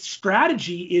 This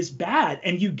strategy is bad.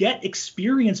 And you get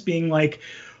experience being like,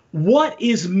 what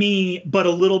is me but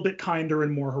a little bit kinder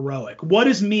and more heroic? What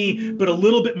is me but a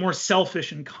little bit more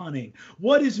selfish and cunning?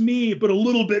 What is me but a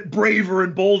little bit braver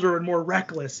and bolder and more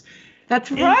reckless? That's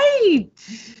right.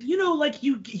 You know, like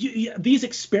you these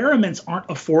experiments aren't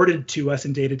afforded to us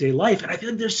in day-to-day life. And I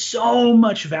feel like there's so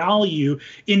much value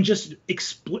in just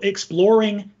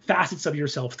exploring facets of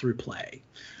yourself through play.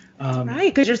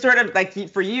 Right, because you're sort of like,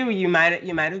 for you, you might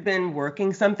have been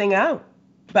working something out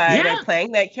by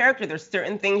playing that character. There's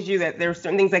certain things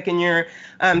like in your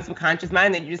subconscious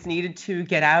mind that you just needed to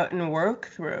get out and work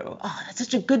through. Oh, that's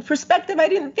such a good perspective. I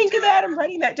didn't think of that. I'm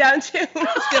writing that down too.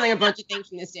 I'm stealing a bunch of things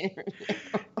from this interview.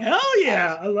 Hell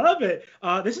yeah, I love it.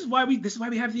 This is why we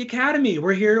have the Academy.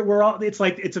 We're here.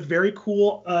 It's a very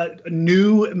cool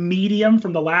new medium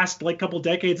from the last like couple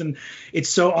decades, and it's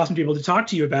so awesome to be able to talk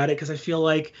to you about it because I feel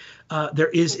like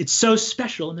it's so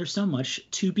special and there's so much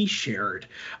to be shared.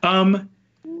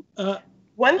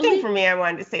 One thing for me I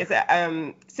wanted to say is that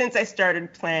since I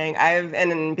started playing,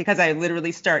 because I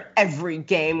literally start every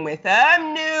game with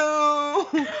I'm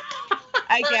new.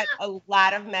 I get a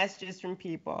lot of messages from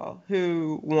people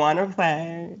who want to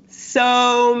play.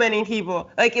 So many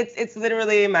people. Like it's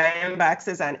literally my inbox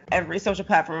is on every social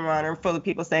platform I'm on are full of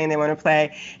people saying they want to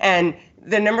play. And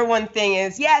the number one thing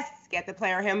is, yes, get the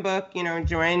player handbook,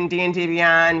 join D&D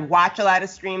Beyond, watch a lot of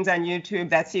streams on YouTube.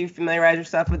 That's how you familiarize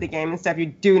yourself with the game and stuff. You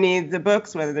do need the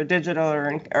books, whether they're digital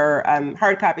or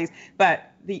hard copies,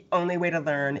 but the only way to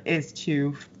learn is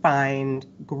to find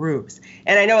groups.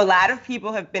 And I know a lot of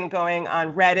people have been going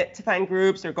on Reddit to find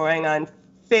groups or going on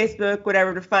Facebook,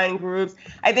 whatever, to find groups.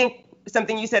 I think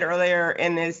something you said earlier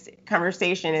in this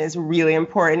conversation is really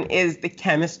important, is the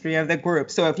chemistry of the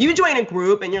group. So if you join a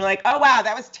group and you're like, oh, wow,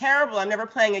 that was terrible, I'm never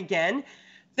playing again,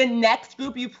 the next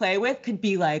group you play with could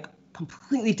be like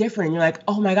completely different. And you're like,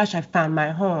 oh my gosh, I found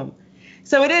my home.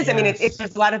 So it is. Yes. I mean, it's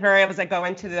just a lot of variables that go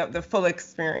into the full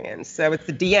experience. So it's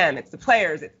the DM, it's the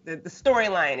players, it's the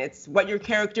storyline, it's what your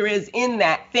character is in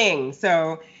that thing.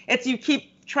 So it's you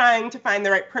keep trying to find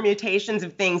the right permutations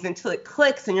of things until it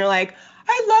clicks and you're like,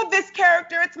 I love this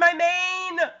character. It's my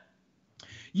main.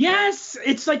 Yes,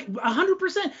 it's like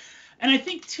 100%. And I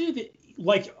think too that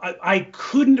like I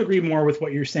couldn't agree more with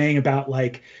what you're saying about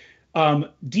like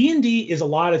D&D is a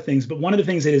lot of things, but one of the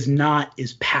things it is not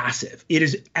is passive. It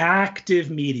is active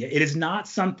media. It is not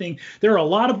something. There are a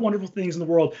lot of wonderful things in the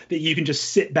world that you can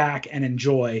just sit back and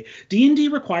enjoy. D&D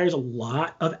requires a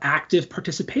lot of active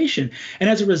participation, and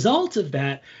as a result of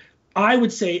that, I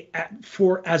would say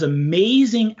for as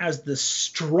amazing as the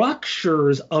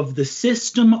structures of the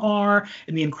system are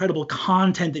and the incredible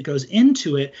content that goes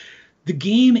into it, the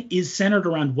game is centered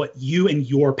around what you and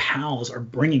your pals are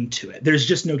bringing to it. There's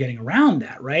just no getting around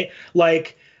that, right?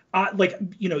 Like,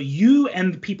 you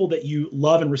and the people that you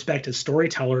love and respect as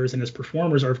storytellers and as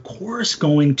performers are, of course,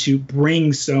 going to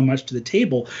bring so much to the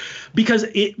table because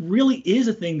it really is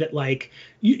a thing that, like,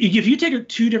 if you take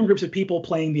two different groups of people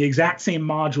playing the exact same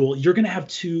module, you're going to have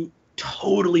two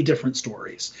totally different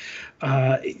stories.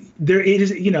 There it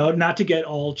is, not to get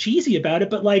all cheesy about it,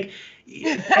 but like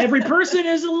every person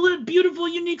is a little beautiful,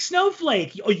 unique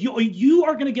snowflake. You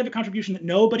are going to give a contribution that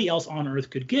nobody else on Earth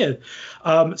could give.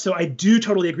 So I do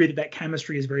totally agree that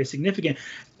chemistry is very significant.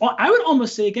 I would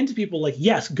almost say again to people like,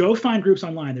 yes, go find groups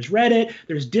online. There's Reddit,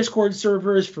 there's Discord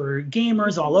servers for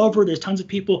gamers all over. There's tons of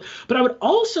people. But I would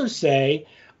also say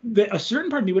that a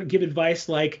certain part of me would give advice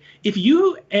like if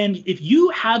you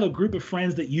have a group of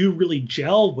friends that you really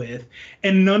gel with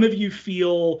and none of you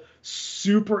feel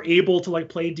super able to like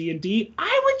play D&D,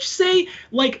 I would say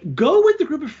like go with the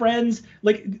group of friends,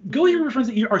 like go with your group of friends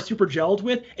that you are super gelled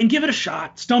with and give it a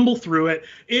shot, stumble through it.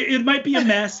 It might be a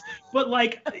mess, but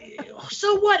like,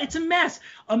 so what? It's a mess.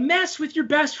 A mess with your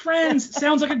best friends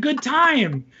sounds like a good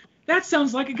time. That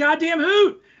sounds like a goddamn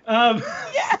hoot.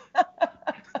 Yeah.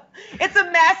 It's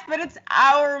a mess, but it's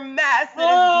our mess.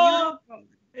 And it's beautiful.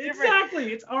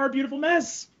 Exactly. It's our beautiful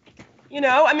mess.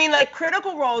 I mean, like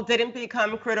Critical Role didn't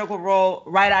become Critical Role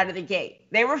right out of the gate.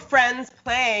 They were friends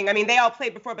playing. I mean, they all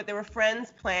played before, but they were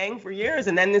friends playing for years.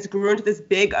 And then this grew into this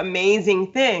big,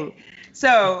 amazing thing.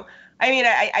 So, I mean,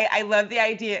 I love the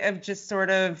idea of just sort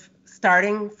of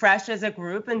starting fresh as a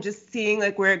group and just seeing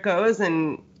like where it goes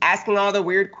and asking all the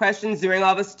weird questions, doing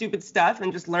all the stupid stuff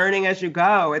and just learning as you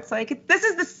go. It's like, this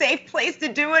is the safe place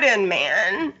to do it in,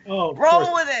 man. Oh,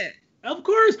 roll with it. Of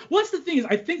course. What's the thing is,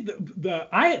 I think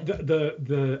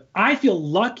I feel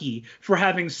lucky for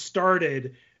having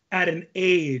started at an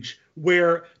age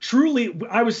where truly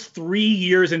I was 3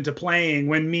 years into playing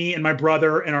when me and my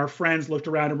brother and our friends looked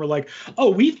around and were like, oh,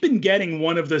 we've been getting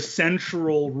one of the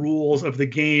central rules of the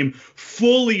game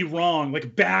fully wrong,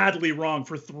 like badly wrong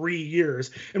for 3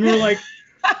 years. And we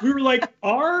were like,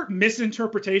 our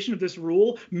misinterpretation of this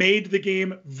rule made the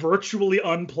game virtually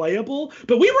unplayable,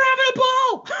 but we were having a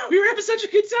ball. We were having such a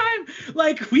good time.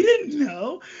 Like, we didn't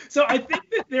know. So I think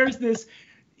that there's this,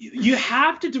 you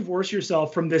have to divorce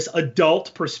yourself from this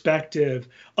adult perspective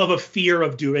of a fear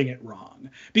of doing it wrong,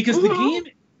 because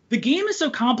the game is so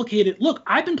complicated. Look,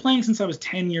 I've been playing since I was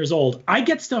 10 years old. I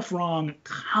get stuff wrong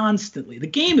constantly. The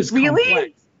game is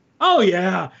complex. Oh,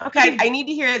 yeah. Okay, I need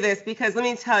to hear this, because let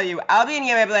me tell you, I'll be in the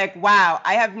game, I'll be like, wow,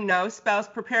 I have no spells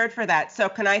prepared for that. So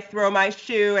can I throw my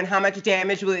shoe, and how much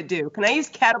damage will it do? Can I use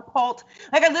catapult?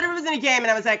 Like, I literally was in a game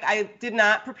and I was like, I did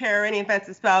not prepare any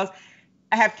offensive spells.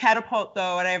 I have catapult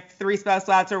though, and I have 3 spell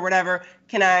slots or whatever.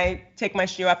 Can I take my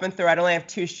shoe up and throw? I only have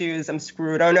 2 shoes. I'm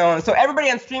screwed. Oh no. And so everybody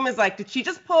on stream is like, did she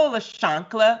just pull a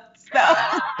Shankla spell?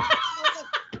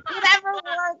 Whatever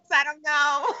works, I don't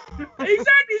know.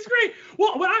 Exactly, it's great.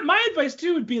 Well, my advice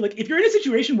too would be, like, if you're in a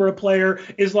situation where a player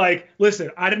is like,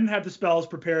 listen, I didn't have the spells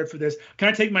prepared for this. Can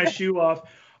I take my shoe off?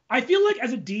 I feel like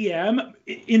as a DM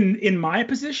in my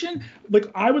position, like,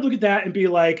 I would look at that and be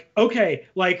like, okay,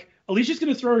 like, Alicia's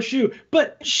going to throw her shoe,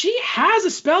 but she has a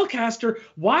spellcaster.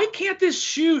 Why can't this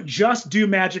shoe just do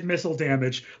magic missile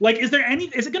damage? Like, is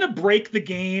it going to break the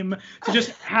game to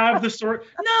just have the sword?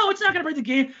 No, it's not going to break the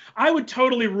game. I would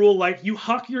totally rule, like, you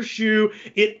huck your shoe,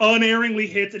 it unerringly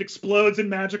hits, it explodes in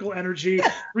magical energy,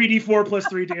 3d4 plus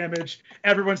 3 damage.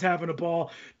 Everyone's having a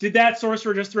ball. Did that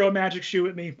sorcerer just throw a magic shoe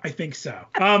at me? I think so.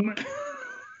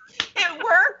 It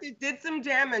worked. It did some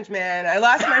damage, man. I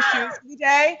lost my shoes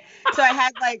today, so I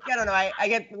had, like, I don't know. I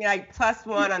get like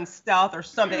 +1 on stealth or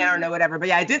something. I don't know, whatever. But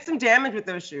yeah, I did some damage with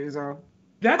those shoes.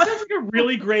 That sounds like a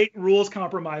really great rules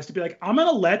compromise, to be like, I'm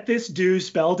gonna let this do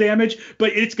spell damage,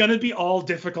 but it's gonna be all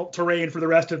difficult terrain for the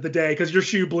rest of the day because your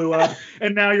shoe blew up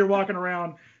and now you're walking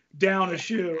around down a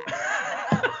shoe.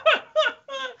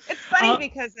 It's funny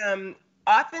because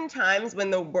oftentimes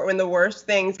when the worst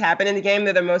things happen in the game,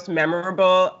 they're the most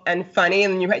memorable and funny,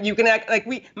 and you can act like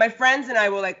my friends and I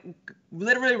will, like,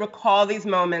 literally recall these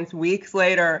moments weeks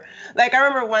later. Like, I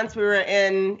remember once we were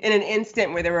in an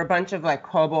instant where there were a bunch of, like,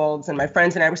 kobolds, and my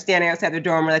friends and I were standing outside the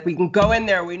door, and we're like, we can go in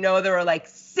there. We know there were like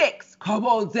 6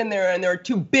 kobolds in there, and there were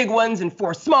 2 big ones and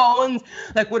 4 small ones.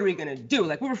 Like, what are we gonna do?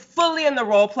 Like, we were fully in the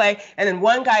role play, and then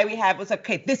one guy we had was like,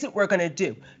 okay, this is what we're gonna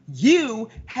do. You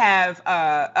have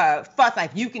thought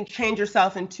life. You can change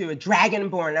yourself into a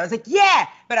dragonborn. And I was like, yeah,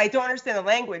 but I don't understand the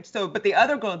language. So, but the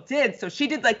other girl did. So she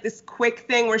did, like, this quick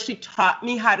thing where she taught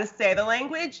me how to say the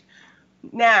language.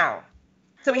 Now,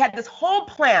 so we had this whole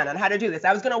plan on how to do this.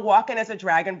 I was gonna walk in as a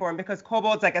dragonborn because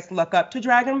kobolds, I guess, look up to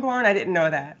dragonborn. I didn't know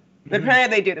that. But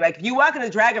apparently they do. Like, if you walk in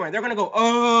as dragonborn, they're gonna go,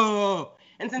 oh.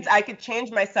 And since I could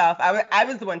change myself, I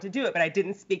was the one to do it, but I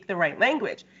didn't speak the right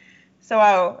language.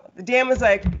 So the DM was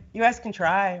like, you guys can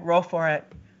try, roll for it.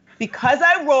 Because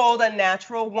I rolled a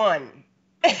natural 1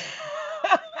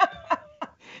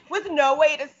 with no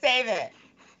way to save it.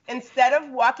 Instead of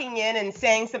walking in and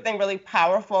saying something really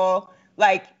powerful,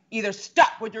 like, either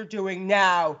stop what you're doing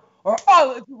now or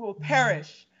all of you will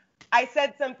perish, I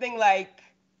said something like,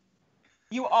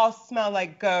 you all smell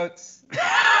like goats. It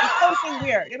was something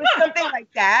weird. It was something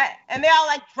like that. And they all,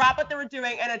 like, dropped what they were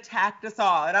doing and attacked us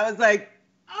all. And I was like,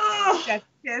 oh, chef's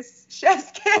kiss,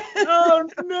 chef's kiss. Oh,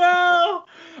 no.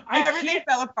 Everything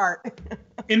fell apart.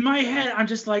 In my head, I'm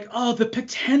just like, oh, the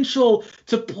potential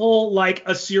to pull, like,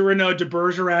 a Cyrano de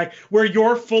Bergerac where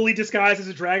you're fully disguised as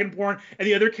a dragonborn and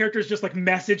the other character is just, like,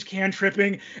 message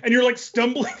cantripping and you're, like,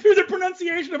 stumbling through the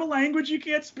pronunciation of a language you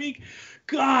can't speak.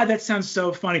 God, that sounds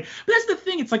so funny. But that's the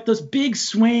thing. It's like those big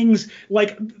swings,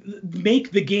 like,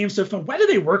 make the game so fun. Whether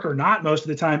they work or not most of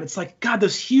the time, it's like, God,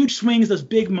 those huge swings, those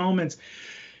big moments.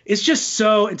 It's just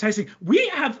so enticing. We've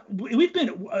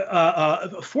been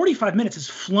 45 minutes has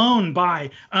flown by.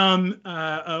 We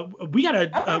got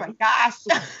oh my gosh.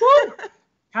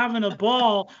 Having a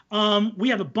ball. We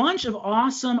have a bunch of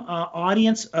awesome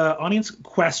audience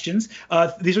questions.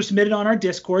 These are submitted on our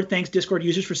Discord. Thanks, Discord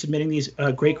users, for submitting these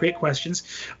great questions.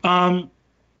 So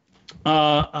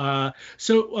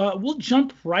we'll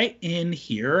jump right in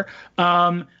here.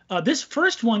 This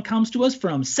first one comes to us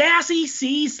from Sassy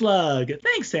Sea Slug.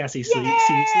 Thanks, Sassy Sea Slug.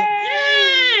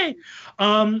 Yay!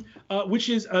 Okay. Which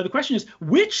is the question is,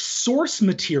 which source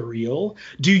material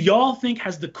do y'all think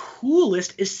has the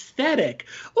coolest aesthetic?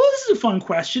 Well, this is a fun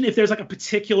question. If there's like a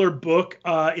particular book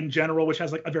in general which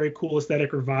has like a very cool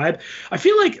aesthetic or vibe, I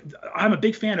feel like I'm a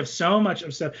big fan of so much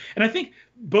of stuff, and I think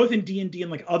both in D&D and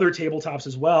like other tabletops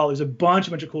as well, there's a bunch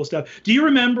of cool stuff. Do you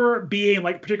remember being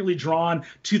like particularly drawn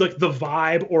to like the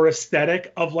vibe or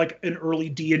aesthetic of like an early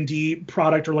D&D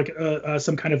product or like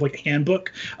some kind of like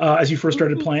handbook as you first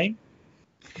started playing?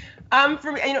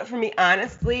 For me,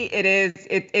 honestly,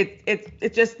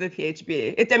 it's just the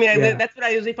PHB. That's what I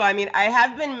usually follow. I mean,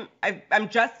 I'm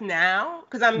just now,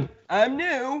 because I'm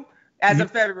new as of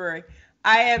February.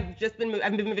 I've been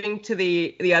moving to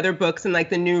the other books and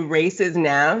like the new races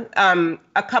now.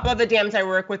 A couple of the DMs I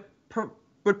work with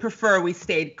would prefer we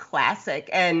stayed classic,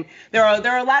 and there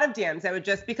are a lot of DMs that would,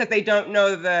 just because they don't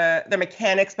know the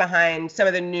mechanics behind some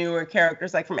of the newer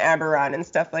characters, like from Aberon and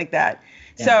stuff like that.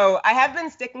 Yeah. So I have been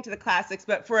sticking to the classics,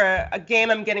 but for a game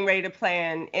I'm getting ready to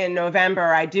play in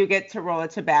November, I do get to roll a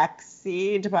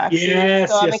Tabaxi.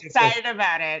 Yes, so I'm excited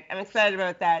about it. I'm excited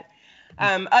about that.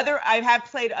 I have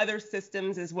played other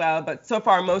systems as well, but so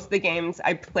far most of the games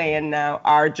I play in now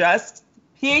are just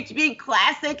PHB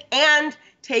classic and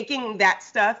taking that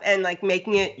stuff and like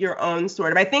making it your own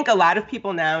sort of. I think a lot of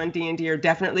people now in D&D are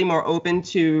definitely more open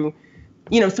to,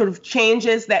 sort of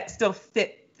changes that still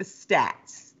fit the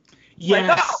stats. Yes.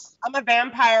 Like, I'm a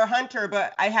vampire hunter,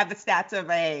 but I have the stats of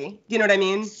you know what I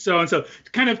mean? So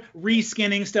kind of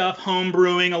reskinning stuff,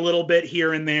 homebrewing a little bit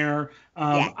here and there.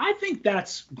 I think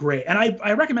that's great. And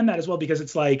I recommend that as well, because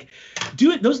it's like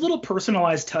those little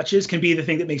personalized touches can be the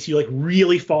thing that makes you like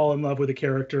really fall in love with a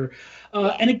character.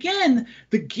 And again,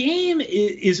 the game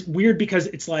is weird because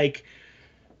it's like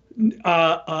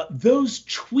those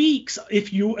tweaks,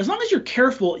 as long as you're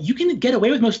careful, you can get away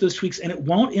with most of those tweaks and it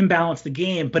won't imbalance the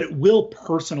game, but it will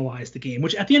personalize the game,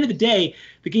 which at the end of the day,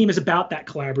 the game is about that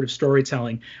collaborative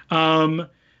storytelling.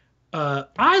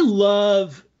 I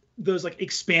love those like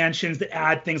expansions that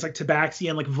add things like Tabaxi,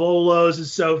 and like Volos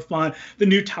is so fun. The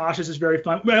new Tasha's is very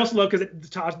fun. But I also love because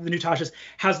the new Tasha's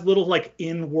has little like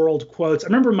in-world quotes. I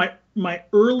remember my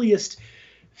earliest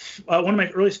one of my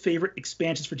earliest favorite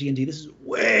expansions for D&D, this is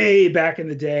way back in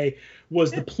the day,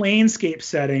 was the Planescape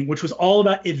setting, which was all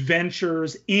about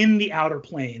adventures in the outer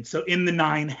planes. So in the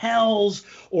 9 hells,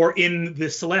 or in the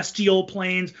celestial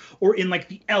planes, or in like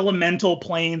the elemental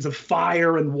planes of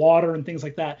fire and water and things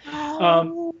like that.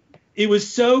 It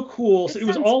was so cool. So it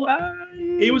was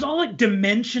all like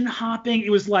dimension hopping.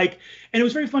 It was like, and it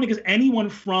was very funny because anyone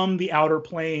from the outer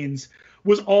planes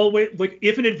was always like,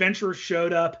 if an adventurer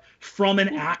showed up from an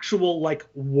actual like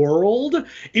world,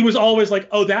 it was always like,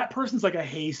 oh, that person's like a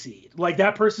hayseed. Like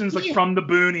that person's like from the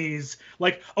boonies.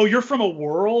 Like, oh, you're from a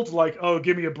world? Like, oh,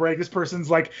 give me a break. This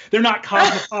person's like, they're not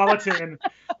cosmopolitan.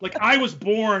 Like, I was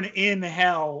born in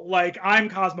hell. Like, I'm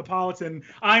cosmopolitan.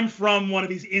 I'm from one of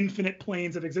these infinite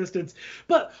planes of existence.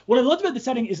 But what I loved about the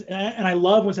setting is, and I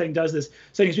love when settings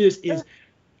do this, is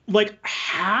like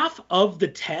half of the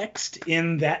text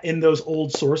in those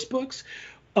old source books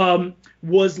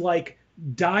was like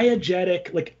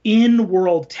diegetic, like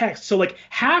in-world text. So like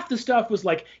half the stuff was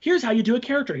like, here's how you do a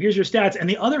character, here's your stats, and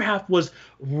the other half was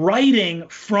writing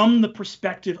from the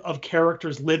perspective of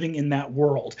characters living in that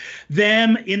world,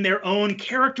 them in their own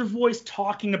character voice,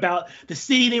 talking about the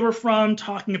city they were from,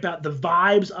 talking about the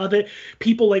vibes of it,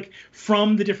 people like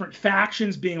from the different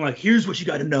factions being like, here's what you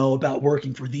got to know about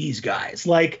working for these guys.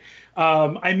 Like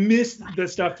I missed the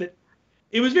stuff that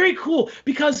it was very cool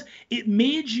because it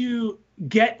made you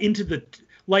get into the,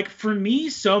 like, for me,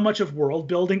 so much of world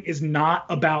building is not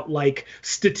about like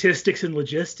statistics and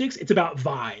logistics. It's about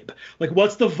vibe. Like,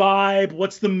 what's the vibe?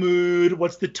 What's the mood?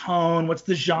 What's the tone? What's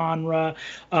the genre?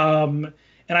 And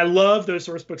I love those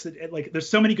source books that, like, there's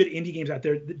so many good indie games out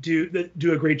there that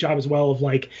do a great job as well of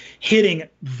like hitting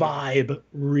vibe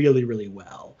really, really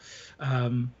well.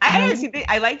 I actually think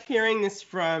I like hearing this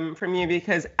from you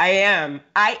because I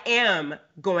am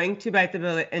going to bite the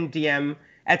bullet and DM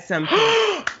at some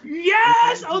point.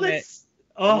 Yes! I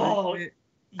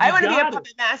want to be a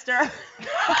puppet master.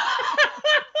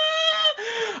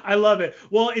 I love it.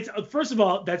 Well, it's first of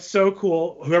all, that's so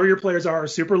cool. Whoever your players are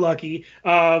super lucky.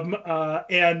 And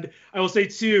I will say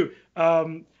too,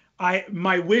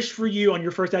 my wish for you on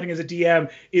your first outing as a DM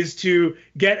is to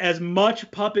get as much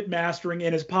puppet mastering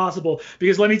in as possible,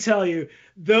 because let me tell you,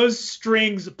 those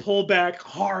strings pull back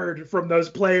hard from those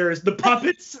players. The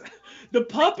puppets,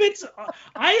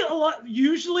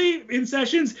 usually in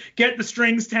sessions get the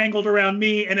strings tangled around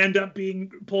me and end up being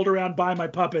pulled around by my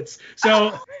puppets.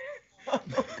 So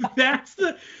That's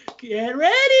the get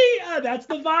ready. That's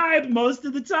the vibe most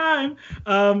of the time.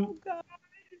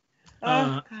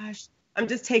 Gosh. I'm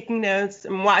just taking notes.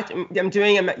 I'm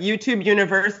doing a YouTube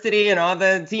University and all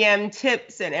the DM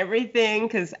tips and everything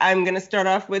because I'm going to start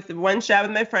off with one shot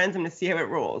with my friends. I'm going to see how it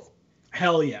rolls.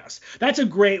 Hell yes. That's a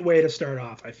great way to start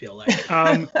off, I feel like.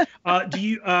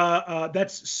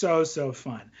 That's so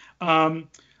fun.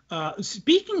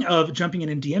 Speaking of jumping in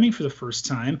and DMing for the first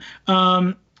time,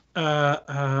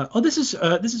 this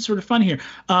is sort of fun here.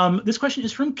 This question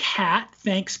is from Kat.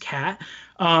 Thanks, Kat.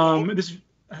 Kat.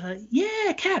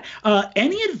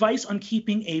 Any advice on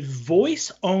keeping a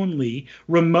voice-only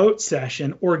remote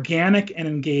session organic and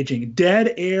engaging?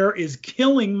 Dead air is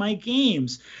killing my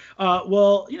games.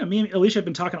 Well, me and Alicia have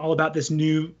been talking all about this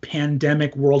new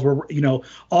pandemic world where,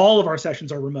 all of our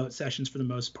sessions are remote sessions for the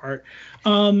most part.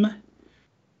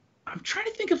 I'm trying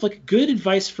to think of like good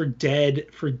advice for dead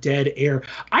air.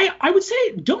 I would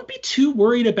say don't be too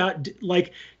worried about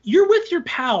like you're with your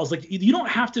pals. Like you don't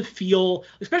have to feel,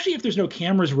 especially if there's no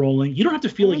cameras rolling, you don't have to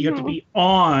feel like you have to be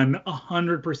on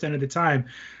 100% of the time.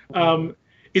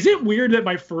 Is it weird that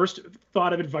my first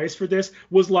thought of advice for this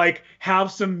was like have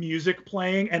some music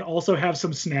playing and also have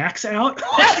some snacks out?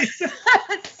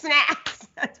 Snacks.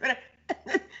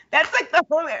 That's like the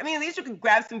whole. I mean, at least you could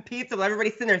grab some pizza while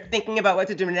everybody's sitting there thinking about what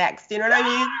to do next. You know what I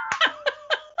mean?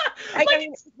 I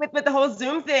mean, with the whole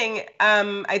Zoom thing,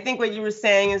 I think what you were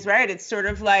saying is right. It's sort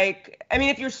of like, I mean,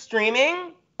 if you're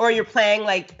streaming or you're playing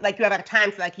like you have a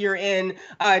time, so like you're in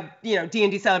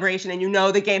D&D celebration and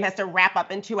the game has to wrap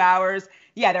up in 2 hours.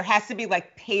 Yeah, there has to be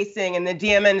like pacing, and the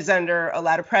DMN is under a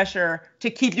lot of pressure to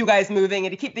keep you guys moving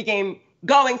and to keep the game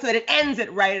going so that it ends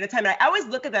at right at a time. And I always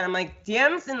look at that. I'm like,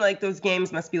 DMs in like those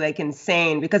games must be like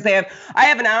insane because I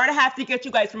have an hour and a half to get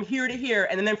you guys from here to here,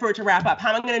 and then for it to wrap up.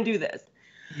 How am I going to do this?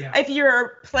 Yeah. If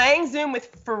you're playing Zoom with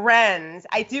friends,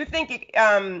 I do think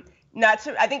I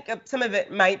think some of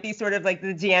it might be sort of like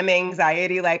the DM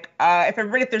anxiety. Like,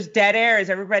 if there's dead air, is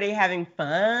everybody having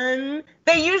fun?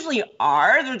 They usually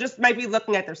are. They just might be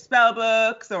looking at their spell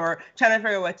books or trying to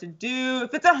figure out what to do.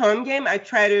 If it's a home game, I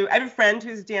have a friend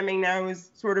who's DMing now who's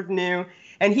sort of new.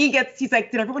 And he's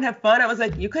like, did everyone have fun? I was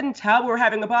like, you couldn't tell we were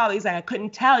having a ball. He's like, I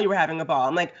couldn't tell you were having a ball.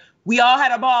 I'm like, we all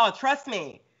had a ball. Trust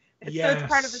me. Yes. So it's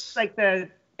part of this, like the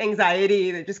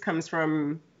anxiety that just comes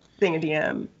from being a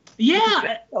DM.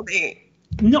 Yeah.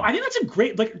 No, I think that's a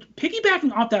great, like,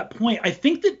 piggybacking off that point, I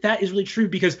think that is really true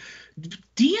because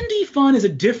D&D fun is a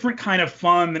different kind of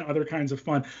fun than other kinds of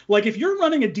fun. Like, if you're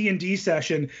running a D&D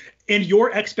session and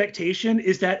your expectation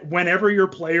is that whenever your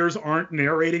players aren't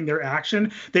narrating their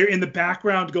action, they're in the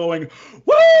background going,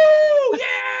 woo,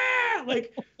 yeah!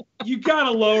 Like, you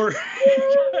gotta lower.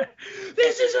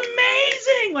 This is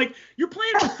amazing. Like, you're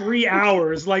playing for 3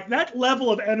 hours. Like, that level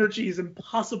of energy is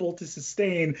impossible to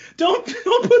sustain. Don't put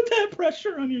that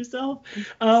pressure on yourself.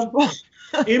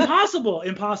 Impossible.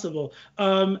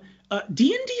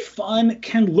 D&D fun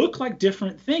can look like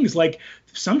different things. Like,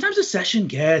 sometimes a session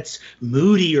gets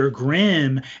moody or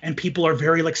grim and people are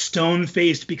very like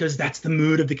stone-faced because that's the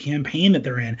mood of the campaign that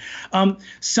they're in.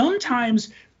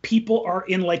 Sometimes people are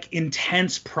in like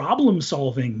intense problem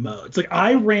solving modes. Like,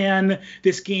 I ran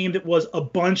this game that was a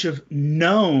bunch of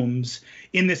gnomes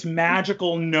in this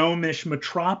magical gnomish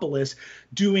metropolis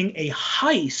doing a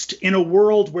heist in a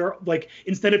world where, like,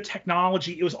 instead of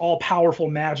technology, it was all powerful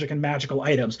magic and magical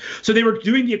items. So they were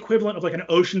doing the equivalent of like an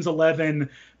Ocean's 11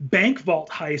 bank vault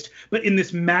heist, but in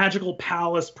this magical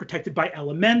palace protected by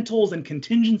elementals and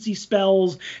contingency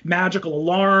spells, magical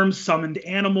alarms, summoned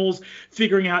animals,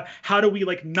 figuring out how do we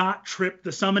like not trip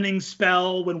the summoning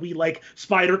spell when we like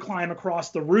spider climb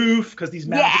across the roof because these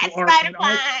magical spider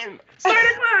climb. Spider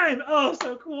climb! Oh,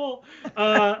 so cool.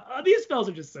 These spells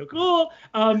are just so cool.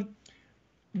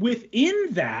 Within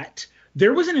that,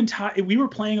 there was we were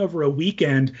playing over a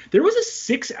weekend. There was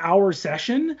a 6-hour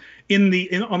session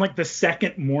on like the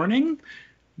second morning.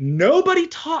 Nobody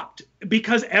talked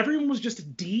because everyone was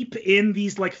just deep in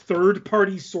these like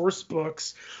third-party source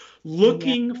books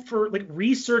looking for like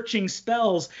researching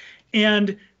spells,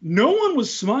 and no one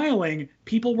was smiling.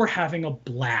 People were having a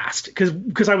blast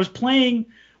because I was playing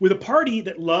with a party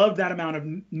that loved that amount of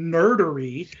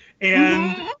nerdery,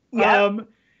 and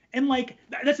and like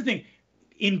that's the thing.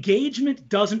 Engagement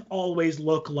doesn't always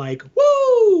look like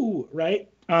woo, right?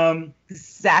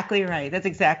 Exactly right. That's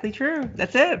exactly true.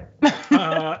 That's it.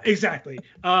 Exactly.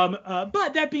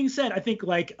 But that being said, I think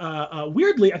like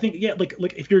weirdly, I think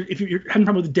like if you're having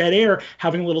trouble with dead air,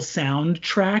 having a little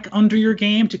soundtrack under your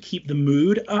game to keep the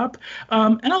mood up.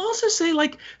 And I'll also say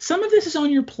like some of this is on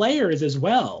your players as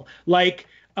well. Like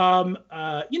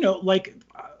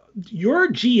your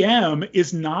GM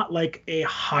is not like a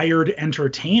hired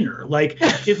entertainer. Like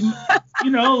if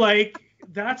like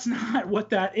that's not what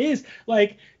that is.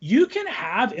 Like you can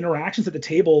have interactions at the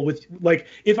table with, like,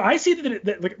 if I see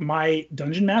that like my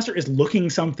dungeon master is looking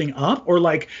something up or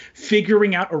like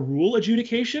figuring out a rule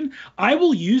adjudication, I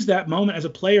will use that moment as a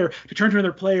player to turn to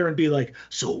another player and be like,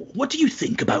 so what do you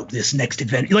think about this next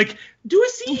event? Like, do a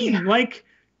scene. Like,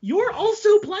 you're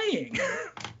also playing.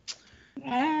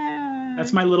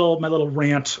 That's my little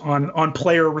rant on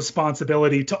player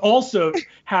responsibility to also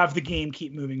have the game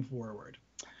keep moving forward.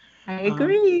 I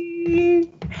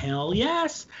agree. Hell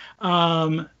yes.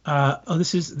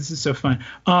 This is so fun.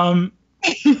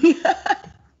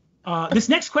 This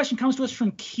next question comes to us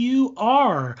from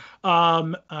QR.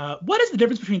 What is the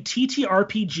difference between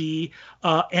TTRPG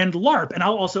and LARP? And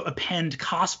I'll also append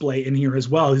cosplay in here as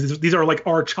well. These are like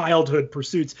our childhood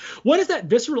pursuits. What does that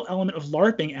visceral element of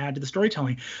LARPing add to the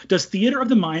storytelling? Does theater of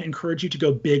the mind encourage you to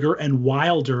go bigger and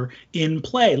wilder in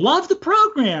play? Love the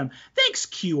program. Thanks,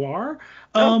 QR.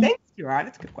 Thanks, QR.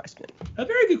 That's a good question. A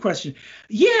very good question.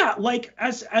 Yeah, like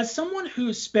as someone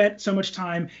who spent so much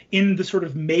time in the sort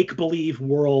of make-believe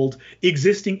world,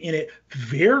 existing in it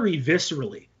very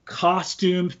viscerally,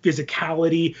 costume,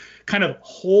 physicality, kind of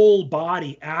whole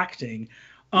body acting,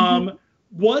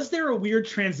 was there a weird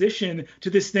transition to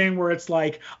this thing where it's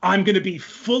like, I'm going to be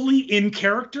fully in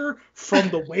character from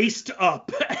the waist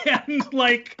up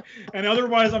and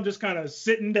otherwise I'm just kind of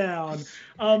sitting down?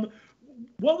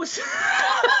 What was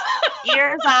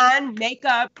ears on,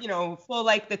 makeup, full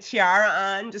like the tiara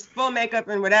on, just full makeup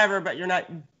and whatever, but you're not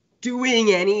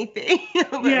doing anything.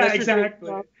 Yeah,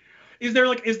 exactly. Is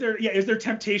there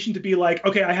temptation to be like,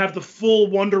 okay, I have the full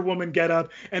Wonder Woman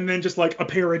getup and then just like a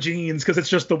pair of jeans because it's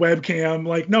just the webcam?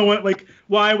 Like, no, like,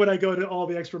 why would I go to all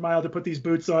the extra mile to put these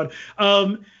boots on?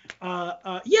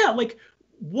 Like,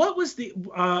 what was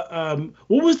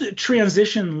the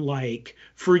transition like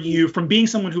for you from being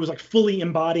someone who was like fully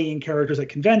embodying characters at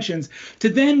conventions to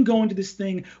then go into this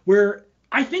thing where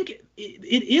I think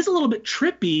it is a little bit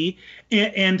trippy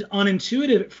and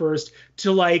unintuitive at first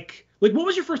to like what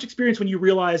was your first experience when you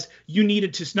realized you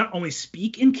needed to not only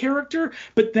speak in character,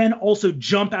 but then also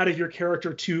jump out of your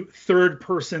character to third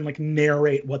person, like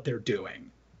narrate what they're doing?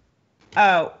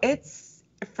 Oh, it's,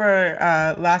 for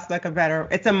last lack of better,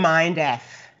 it's a mind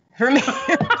F for me.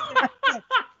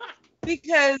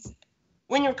 Because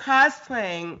when you're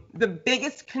cosplaying, the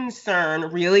biggest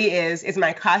concern really is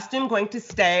my costume going to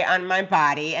stay on my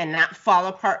body and not fall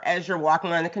apart as you're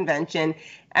walking around the convention?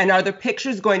 And are the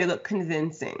pictures going to look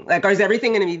convincing? Like, is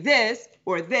everything going to be this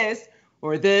or this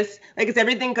or this? Like, is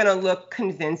everything going to look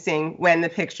convincing when I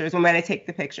take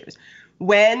the pictures?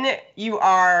 When you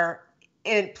are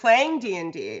playing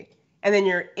D&D, and then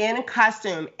you're in a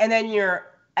costume, and then you're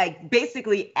like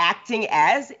basically acting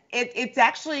as it's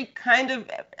actually kind of,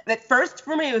 at first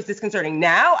for me it was disconcerting.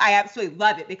 Now I absolutely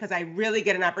love it because I really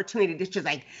get an opportunity to just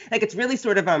like it's really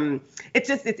sort of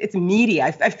it's meaty.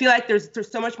 I feel like there's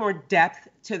so much more depth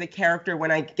to the character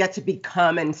when I get to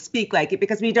become and speak like it,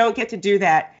 because we don't get to do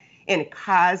that in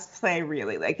cosplay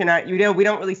really. Like we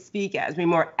don't really speak as, we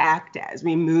more act as,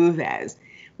 we move as,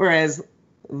 whereas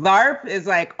LARP is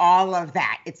like all of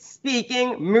that. It's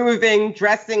speaking, moving,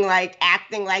 dressing like,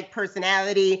 acting like,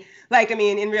 personality. Like, I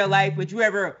mean, in real life, would you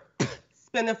ever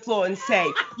spin the floor and say,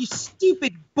 "You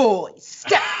stupid boy,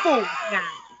 step forward now"?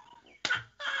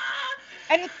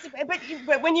 And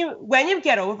but when you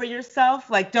get over yourself,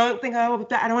 like, don't think, oh,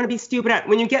 I don't want to be stupid.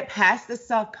 When you get past the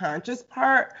self-conscious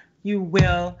part, you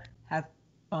will have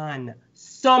fun,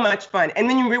 so much fun. And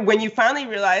then when you finally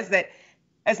realize that,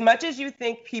 as much as you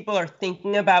think people are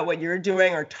thinking about what you're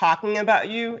doing or talking about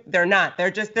you, they're not.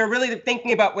 They're really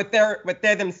thinking about what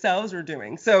they themselves are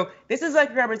doing. So this is like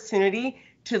your opportunity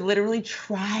to literally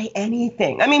try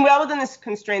anything. I mean, well, within the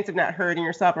constraints of not hurting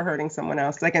yourself or hurting someone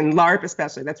else. Like in LARP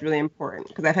especially, that's really important,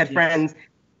 because I've had friends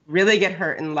really get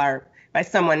hurt in LARP by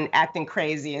someone acting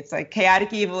crazy. It's like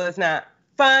chaotic evil is not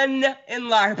fun in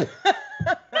LARP.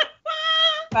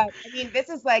 But I mean, this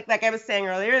is like I was saying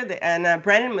earlier, and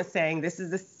Brennan was saying, this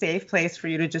is a safe place for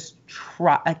you to just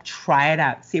try it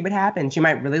out, see what happens. You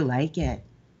might really like it.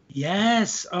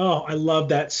 Yes. Oh, I love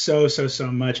that so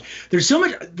much. There's so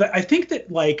much. I think that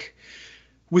like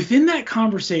within that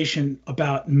conversation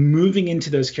about moving into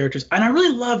those characters, and I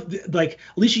really love, like,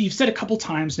 Alicia, you've said a couple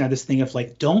times now this thing of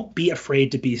like, don't be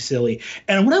afraid to be silly.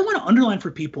 And what I want to underline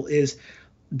for people is,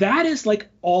 that is like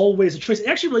always a choice. It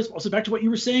actually relates also back to what you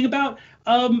were saying about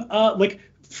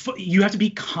you have to be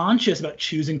conscious about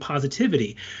choosing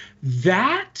positivity.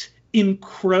 That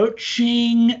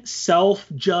encroaching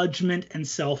self-judgment and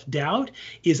self-doubt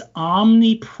is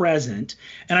omnipresent.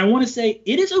 And I want to say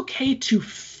it is okay to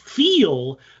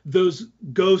feel those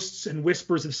ghosts and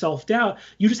whispers of self-doubt.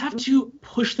 You just have to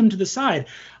push them to the side.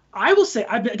 I will say,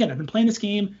 I've been playing this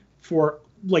game for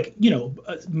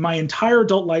my entire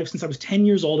adult life. Since I was 10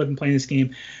 years old, I've been playing this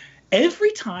game.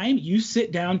 Every time you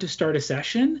sit down to start a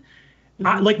session,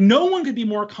 no one could be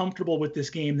more comfortable with this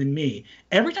game than me.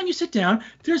 Every time you sit down,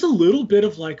 there's a little bit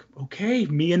of like, okay,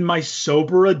 me and my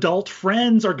sober adult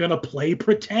friends are going to play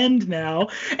pretend now.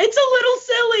 It's a little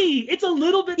silly. It's a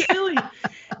little bit silly.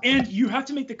 And you have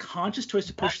to make the conscious choice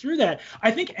to push through that.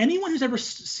 I think anyone who's ever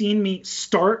seen me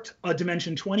start a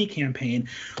Dimension 20 campaign,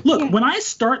 when I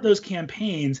start those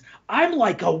campaigns, I'm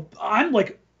like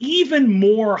even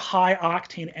more high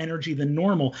octane energy than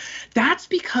normal. That's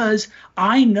because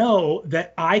I know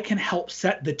that I can help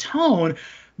set the tone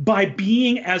by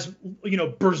being as,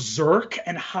 berserk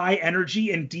and high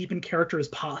energy and deep in character as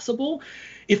possible.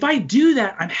 If I do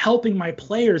that, I'm helping my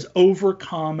players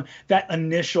overcome that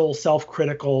initial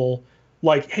self-critical,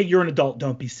 like, hey, you're an adult,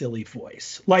 don't be silly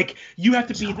voice. Like, you have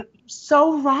to be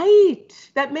so right.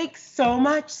 That makes so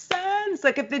much sense.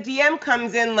 Like, if the DM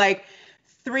comes in like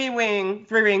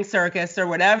three-wing circus or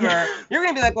whatever, you're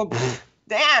gonna be like, well,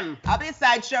 damn, I'll be a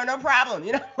sideshow, no problem,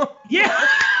 Yeah.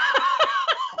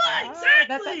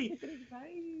 Exactly.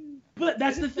 But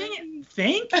that's the thing.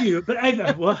 Thank you. But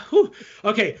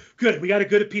okay, good. We got a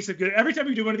good piece of good. Every time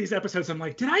we do one of these episodes, I'm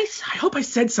like, I hope I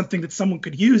said something that someone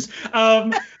could use.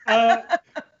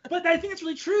 But I think it's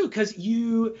really true because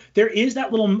there is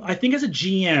that little, I think as a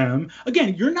GM,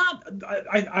 again, you're not,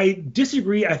 I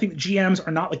disagree. I think GMs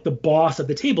are not like the boss of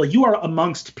the table. You are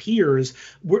amongst peers.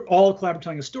 We're all collaborating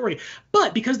telling a story.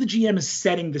 But because the GM is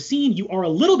setting the scene, you are a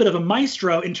little bit of a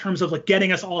maestro in terms of like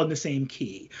getting us all in the same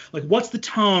key. Like, what's the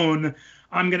tone?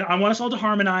 I want us all to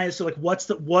harmonize. So like, what's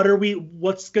going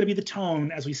to be the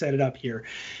tone as we set it up here?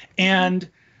 And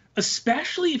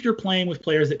especially if you're playing with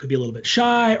players that could be a little bit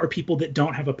shy or people that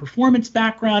don't have a performance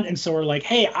background and so are like,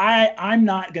 hey, I'm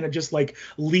not going to just like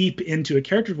leap into a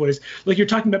character voice. Like, you're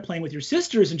talking about playing with your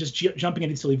sisters and just jumping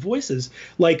into silly voices.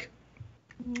 Like,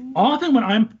 often when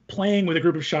I'm playing with a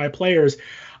group of shy players,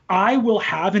 I will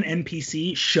have an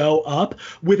NPC show up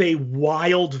with a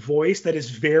wild voice that is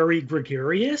very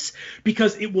gregarious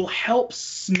because it will help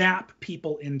snap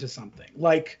people into something.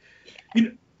 Like,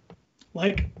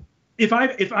 if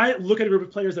I look at a group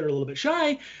of players that are a little bit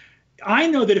shy, I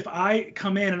know that if I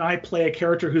come in and I play a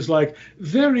character who's like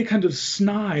very kind of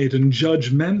snide and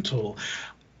judgmental,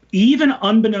 even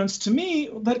unbeknownst to me,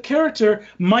 that character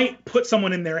might put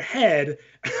someone in their head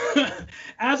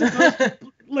as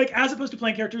opposed to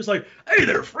playing characters like, hey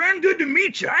there, friend, good to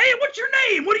meet you. Hey, what's your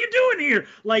name? What are you doing here?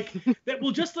 Like, that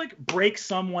will just like break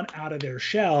someone out of their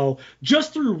shell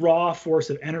just through raw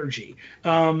force of energy.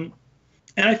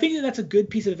 And I think that's a good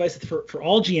piece of advice for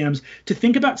all GMs to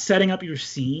think about setting up your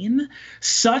scene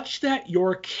such that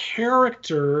your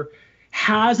character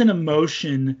has an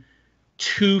emotion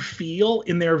to feel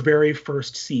in their very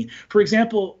first scene. For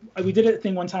example, we did a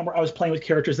thing one time where I was playing with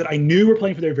characters that I knew were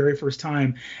playing for their very first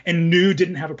time and knew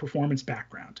didn't have a performance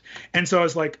background. And so I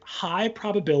was like, high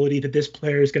probability that this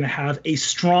player is going to have a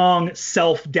strong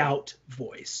self-doubt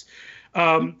voice.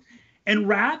 And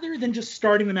rather than just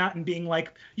starting them out and being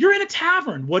like, you're in a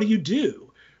tavern, what do you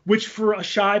do? Which for a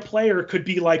shy player could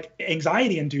be like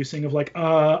anxiety inducing of like,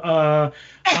 I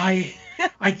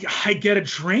get a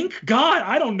drink? God,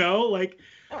 I don't know. Like,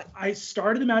 I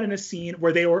started them out in a scene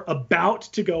where they were about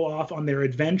to go off on their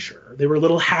adventure. They were a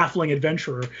little halfling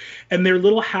adventurer, and their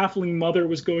little halfling mother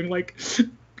was going like,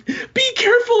 be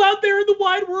careful out there in the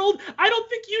wide world. I don't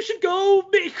think you should go.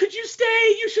 Could you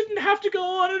stay? You shouldn't have to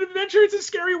go on an adventure. It's a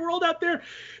scary world out there.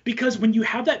 Because when you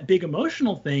have that big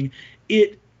emotional thing,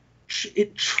 it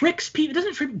tricks people. It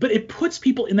doesn't trick, but it puts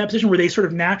people in that position where they sort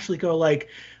of naturally go like,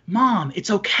 Mom,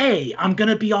 it's okay. I'm going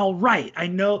to be all right. I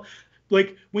know.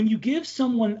 Like, when you give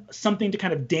someone something to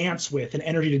kind of dance with, an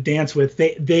energy to dance with,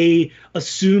 they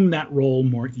assume that role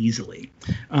more easily.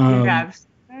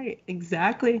 Right,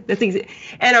 exactly.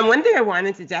 And one thing I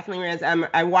wanted to definitely raise,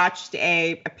 I watched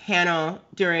a panel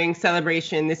during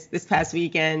Celebration this past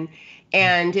weekend,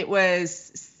 and it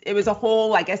was a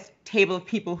whole, I guess, table of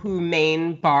people who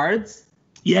main bards.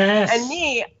 Yes. And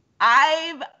me,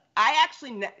 I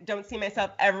actually don't see myself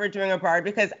ever doing a bard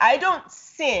because I don't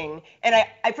sing, and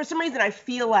I for some reason I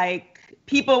feel like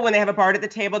people, when they have a bard at the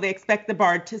table, they expect the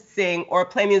bard to sing or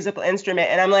play a musical instrument,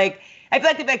 and I'm like, I feel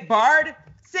like they'd be like, bard,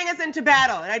 sing us into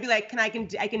battle. And I'd be like, I can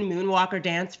moonwalk or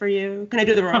dance for you? Can I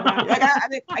do the robot?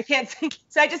 I can't sing.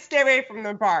 So I just stay away from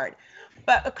the bard.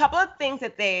 But a couple of things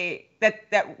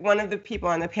that one of the people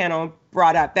on the panel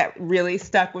brought up that really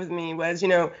stuck with me was,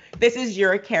 this is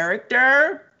your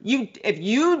character. If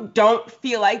you don't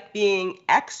feel like being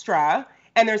extra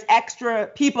and there's extra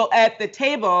people at the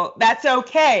table, that's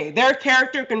okay. Their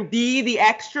character can be the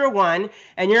extra one,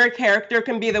 and your character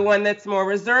can be the one that's more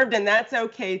reserved, and that's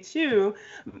okay too.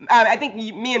 I think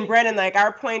me and Brennan, like,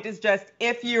 our point is just,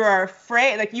 if you are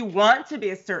afraid, like, you want to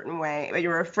be a certain way, but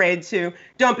you're afraid to,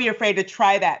 don't be afraid to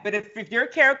try that. But if your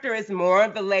character is more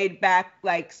of the laid back,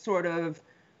 like, sort of,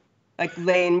 like,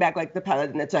 laying back like the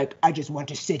paladin that's like, I just want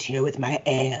to sit here with my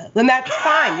ale, then that's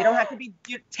fine. You don't have to be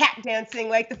tap dancing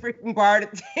like the freaking bard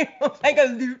at the table, like a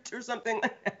lute or something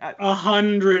like that.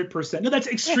 100%. No, that's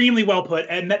extremely well put,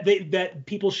 and that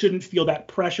people shouldn't feel that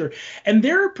pressure. And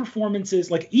their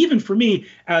performances, like, even for me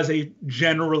as a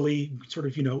generally sort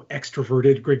of,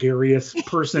 extroverted, gregarious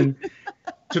person,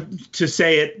 to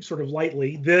say it sort of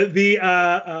lightly,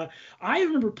 I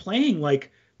remember playing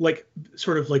like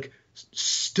sort of like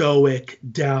stoic,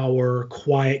 dour,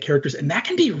 quiet characters, and that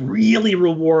can be really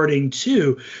rewarding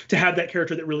too, to have that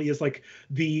character that really is like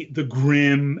the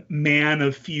grim man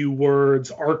of few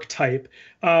words archetype.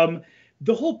 The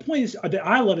whole point is that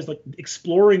I love is like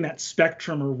exploring that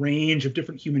spectrum or range of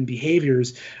different human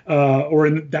behaviors, or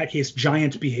in that case,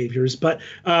 giant behaviors. But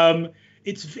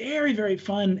it's very, very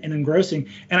fun and engrossing.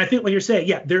 And I think, like you're saying,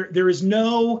 yeah, there is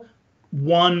no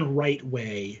one right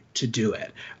way to do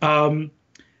it.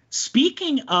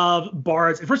 Speaking of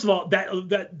bards, and first of all, that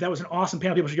was an awesome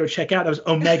panel. People should go check out. That was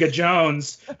Omega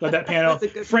Jones, that panel,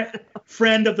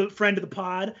 friend of the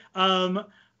pod.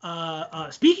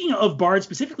 Speaking of bards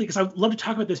specifically, because I would love to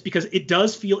talk about this because it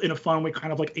does feel in a fun way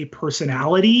kind of like a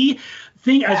personality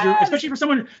thing, as you're, especially for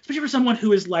someone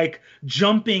who is like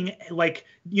jumping like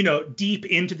deep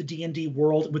into the D&D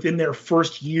world within their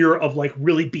first year of like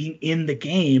really being in the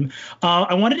game.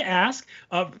 I wanted to ask,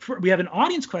 we have an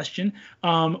audience question,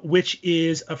 which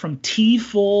is from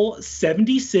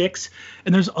TFull76,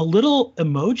 and there's a little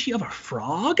emoji of a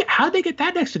frog. How'd they get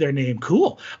that next to their name?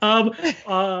 Cool.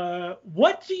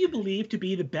 What do you believe to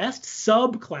be the best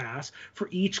subclass for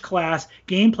each class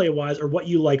gameplay wise, or what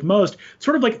you like most?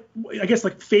 Sort of like, I guess,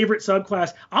 like favorite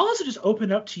subclass. I'll also just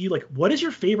open it up to you. Like, what is your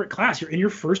favorite class? You're in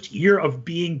your first year of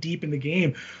being deep in the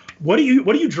game. What are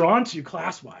you drawn to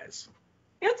class wise?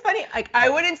 It's funny. Like, I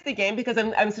went into the game because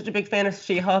I'm such a big fan of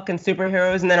She-Hulk and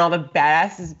superheroes, and then all the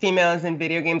badass females in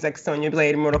video games like Sonya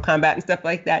Blade and Mortal Kombat and stuff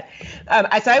like that.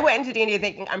 So I went into D&D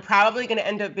thinking I'm probably going to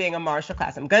end up being a martial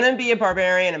class. I'm going to be a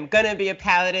barbarian. I'm going to be a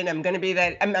paladin. I'm going to be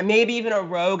that. I'm maybe even a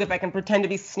rogue if I can pretend to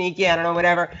be sneaky. I don't know,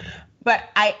 whatever.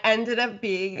 But I ended up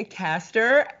being a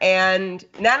caster, and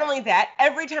not only that,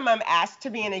 every time I'm asked to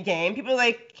be in a game, people are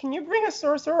like, can you bring a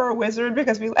sorcerer or a wizard?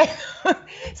 Because we like,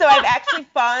 so I've actually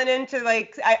fallen into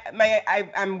like,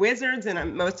 I'm wizards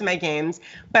in most of my games,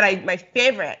 but my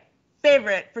favorite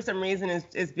for some reason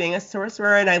is being a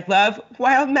sorcerer, and I love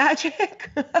wild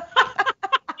magic.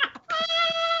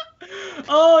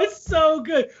 Oh, it's so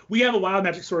good. We have a wild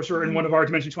magic sorcerer in one of our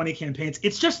Dimension 20 campaigns.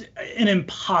 It's just an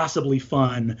impossibly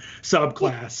fun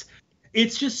subclass.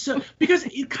 It's just so, because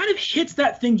it kind of hits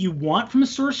that thing you want from a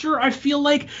sorcerer, I feel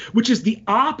like, which is the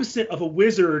opposite of a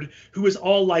wizard who is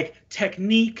all like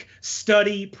technique,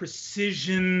 study,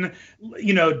 precision,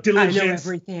 diligence.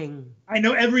 I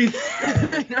know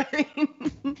everything.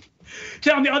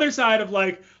 On the other side of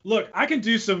like, look, I can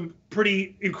do some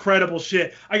pretty incredible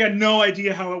shit. I got no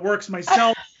idea how it works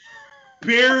myself.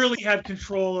 Barely have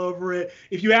control over it.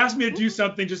 If you ask me to do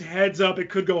something, just heads up, it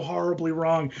could go horribly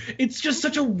wrong. It's just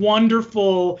such a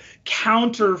wonderful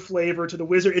counter flavor to the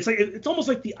wizard. It's like, it's almost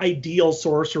like the ideal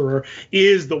sorcerer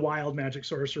is the wild magic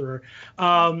sorcerer.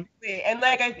 And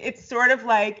like, it's sort of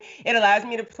like, it allows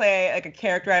me to play like a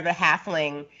character. I have a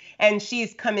halfling, and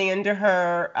she's coming into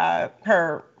her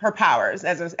powers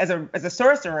as a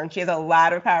sorcerer, and she has a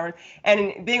lot of powers.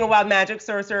 And being a wild magic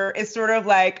sorcerer is sort of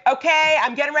like, okay,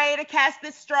 I'm getting ready to cast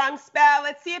this strong spell.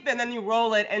 Let's see it. And then you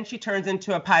roll it, and she turns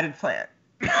into a potted plant.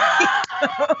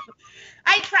 I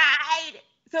tried.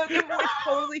 So it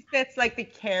totally fits like the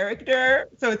character.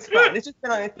 So it's fun. It's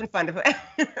been fun to play.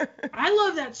 I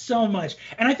love that so much.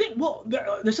 And I think, well,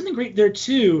 there's something great there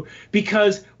too,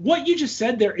 because what you just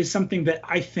said there is something that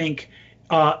I think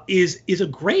is a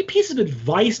great piece of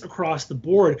advice across the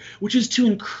board, which is to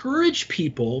encourage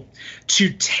people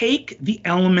to take the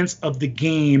elements of the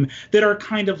game that are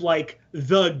kind of like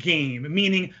the game,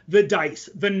 meaning the dice,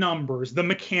 the numbers, the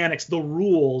mechanics, the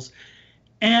rules,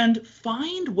 and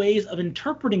find ways of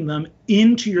interpreting them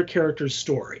into your character's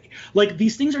story. Like,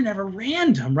 these things are never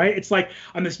random, right? It's like,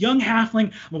 I'm this young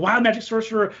halfling, I'm a wild magic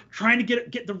sorcerer trying to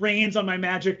get the reins on my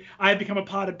magic. I've become a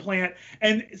potted plant,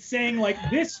 and saying like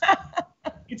this.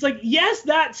 It's like, yes,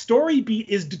 that story beat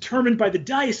is determined by the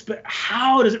dice, but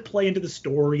how does it play into the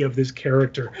story of this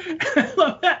character? I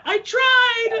love that. I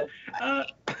tried.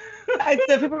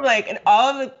 So people were like, and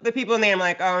all of the people in there, I'm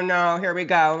like, oh no, here we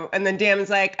go. And then Dam's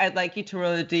like, I'd like you to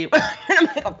roll a D. And I'm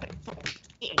like, okay.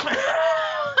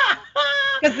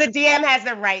 Because the DM has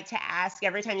the right to ask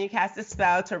every time you cast a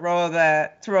spell to roll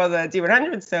the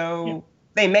D100. So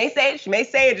they may say it, she may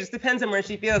say it, just depends on where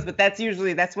she feels. But that's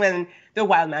when the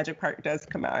wild magic part does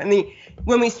come out. And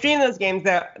when we stream those games,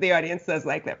 the audience does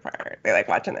like that part. They like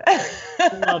watching that.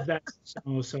 I love that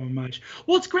so much.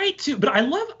 Well, it's great too. But I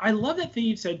love that thing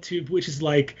you said too, which is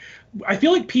like, I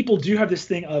feel like people do have this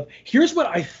thing of, here's what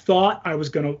I thought I was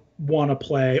going to want to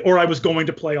play, or I was going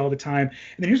to play all the time,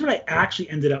 and then here's what I actually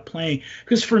ended up playing.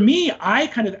 Because for me, I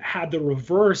kind of had the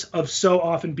reverse of so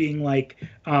often being like,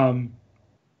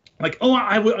 oh,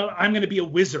 I'm going to be a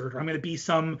wizard. I'm going to be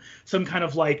some kind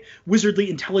of like wizardly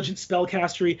intelligent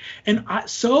spellcastery. And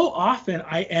so often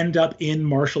I end up in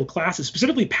martial classes,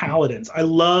 specifically paladins. I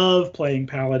love playing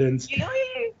paladins.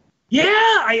 Really? Yeah,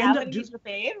 I end up doing your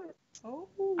fave? Oh.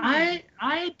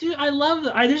 I do. I love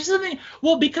that. There's something,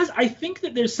 well, because I think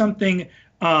that there's something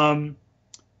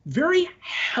very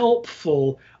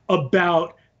helpful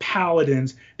about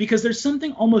paladins, because there's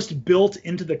something almost built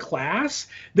into the class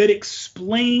that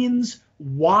explains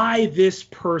why this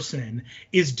person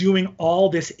is doing all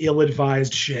this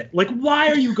ill-advised shit. Like, why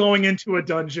are you going into a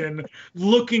dungeon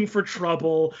looking for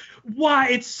trouble? Why?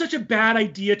 It's such a bad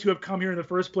idea to have come here in the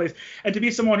first place, and to be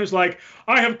someone who's like,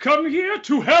 I have come here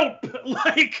to help.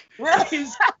 Like,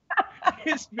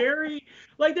 is very,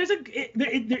 like, there's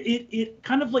it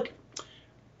kind of like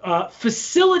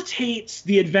facilitates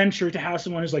the adventure to have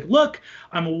someone who's like, look,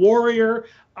 I'm a warrior.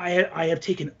 I have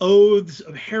taken oaths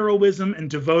of heroism and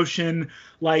devotion.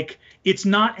 Like, it's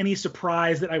not any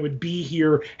surprise that I would be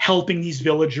here helping these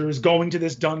villagers, going to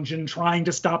this dungeon, trying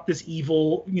to stop this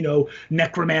evil,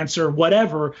 necromancer,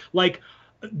 whatever. Like,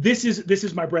 this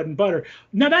is my bread and butter.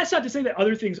 Now, that's not to say that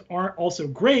other things aren't also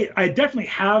great. I definitely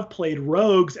have played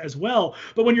rogues as well.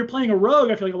 But when you're playing a rogue,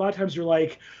 I feel like a lot of times you're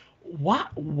like, why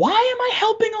am I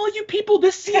helping all you people?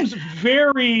 This seems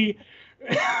very...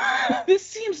 this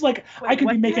seems like I could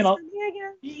be making a...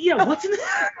 Yeah, what's in this?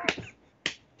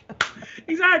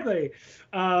 Exactly.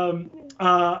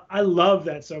 I love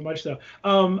that so much, though.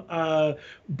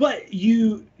 But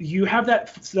you have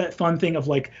that fun thing of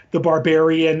like the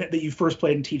barbarian that you first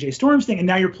played in TJ Storm's thing, and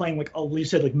now you're playing like you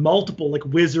said, like multiple like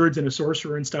wizards and a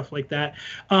sorcerer and stuff like that.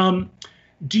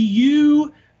 Do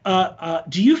you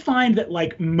find that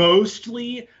like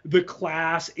mostly the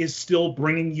class is still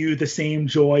bringing you the same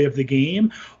joy of the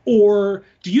game, or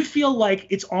do you feel like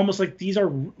it's almost like these are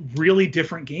really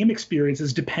different game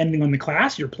experiences depending on the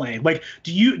class you're playing? Like,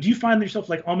 do you find yourself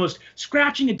like almost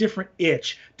scratching a different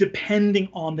itch depending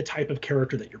on the type of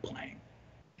character that you're playing?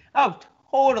 Oh,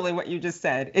 totally what you just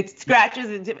said. It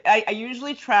scratches. I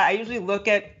usually look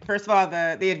at, first of all,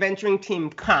 the adventuring team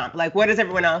comp. Like, what is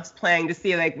everyone else playing, to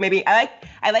see, like, maybe I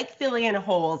like filling in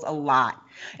holes a lot.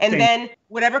 And then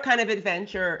whatever kind of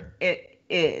adventure it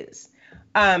is.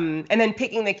 And then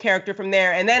picking the character from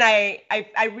there. And then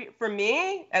for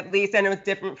me, at least, I know it's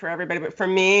different for everybody, but for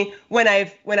me, when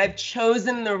I've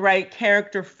chosen the right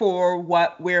character for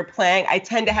what we're playing, I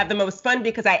tend to have the most fun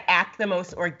because I act the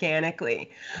most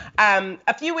organically.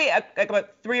 About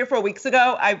 3 or 4 weeks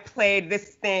ago, I played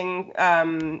this thing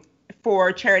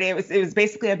for charity. It was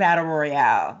basically a battle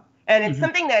royale, and it's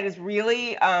something that is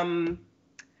really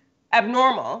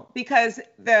abnormal, because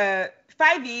the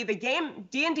 5e, the game,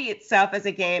 D&D itself as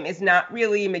a game, is not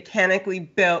really mechanically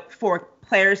built for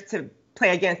players to play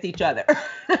against each other.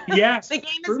 Yes. The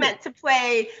game is meant to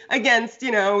play against,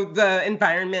 the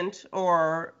environment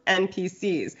or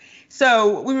NPCs.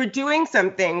 So we were doing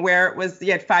something where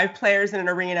you had 5 players in an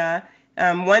arena,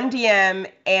 1 DM,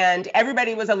 and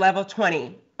everybody was a level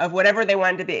 20 of whatever they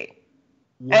wanted to be.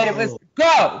 Whoa. And it was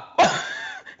go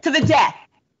to the death.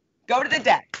 Go to the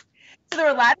death. So there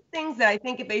are a lot of things that I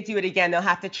think if they do it again, they'll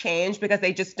have to change because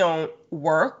they just don't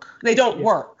work. They don't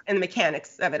work in the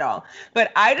mechanics of it all.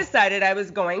 But I decided I was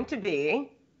going to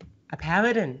be a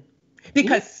paladin,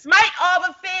 because smite all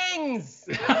the things.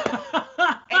 And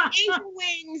angel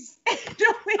wings.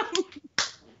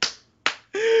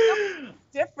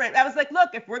 Different. I was like,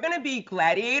 look, if we're going to be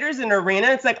gladiators in an arena,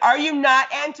 it's like, are you not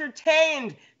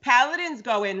entertained? paladins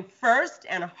go in first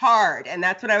and hard, and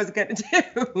that's what I was going to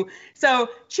do. So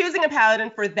choosing a paladin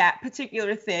for that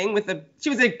particular thing she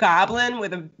was a goblin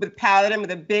with a paladin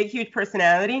with a big, huge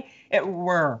personality. It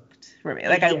worked for me.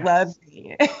 Like, yes. I loved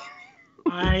seeing it.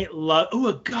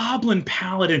 A goblin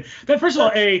paladin. That, first of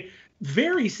all, a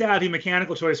very savvy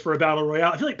mechanical choice for a battle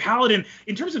royale. I feel like paladin,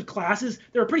 in terms of classes,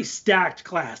 they're a pretty stacked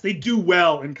class. They do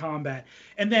well in combat.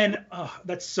 And then,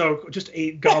 that's so just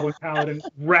a goblin paladin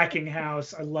wrecking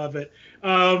house. I love it.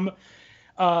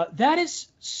 That is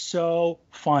so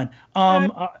fun.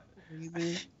 I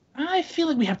feel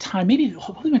like we have time.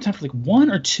 Hopefully we have time for like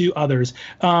one or two others.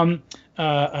 I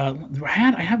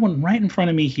had one right in front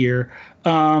of me here.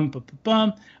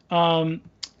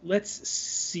 Let's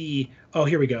see. Oh,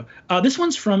 here we go. This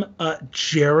one's from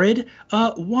Jared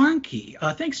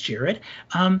Warnke. Thanks, Jared.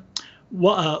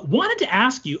 Wanted to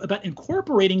ask you about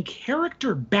incorporating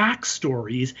character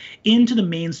backstories into the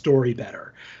main story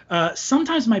better.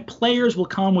 Sometimes my players will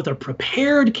come with a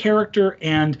prepared character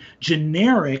and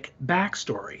generic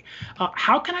backstory.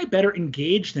 How can I better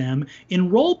engage them in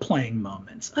role-playing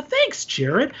moments? Thanks,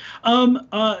 Jared.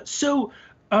 So,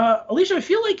 Alicia, I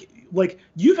feel like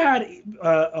you've had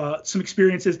some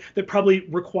experiences that probably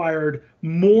required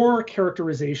more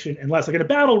characterization and less. Like in a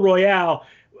battle royale,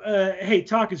 hey,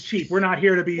 talk is cheap. We're not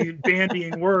here to be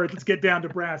bandying words. Let's get down to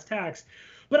brass tacks.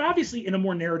 But obviously, in a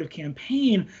more narrative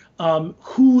campaign,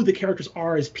 who the characters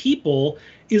are as people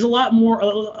is a lot more,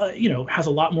 has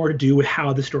a lot more to do with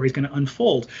how the story is going to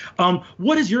unfold.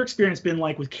 What has your experience been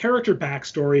like with character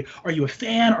backstory? Are you a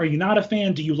fan? Are you not a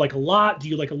fan? Do you like a lot? Do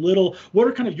you like a little? What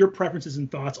are kind of your preferences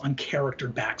and thoughts on character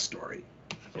backstory?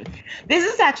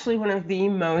 This is actually one of the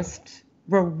most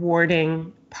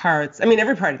rewarding parts. I mean,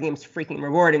 every part of the game is freaking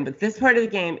rewarding, but this part of the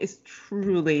game is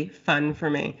truly fun for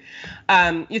me.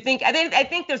 I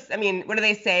think there's, I mean, what do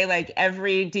they say? Like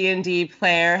every D&D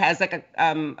player has like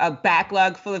a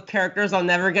backlog full of characters I'll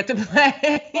never get to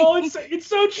play. Oh, it's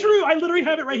so true. I literally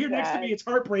have it right here next to me. It's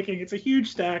heartbreaking. It's a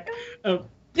huge stack. You'll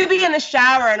be in the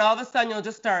shower and all of a sudden you'll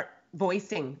just start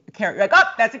voicing the character. Like, oh,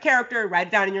 that's a character. Write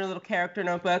it down in your little character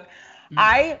notebook.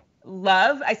 I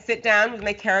sit down with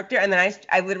my character and then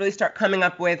I literally start coming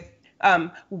up with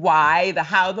why, the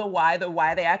how, the why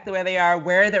they act the way they are,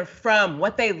 where they're from,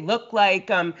 what they look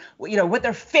like, what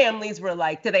their families were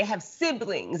like. Do they have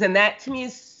siblings? And that to me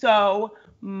is so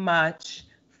much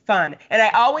fun. And I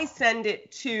always send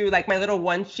it to like my little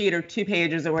 1 sheet or 2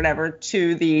 pages or whatever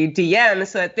to the DM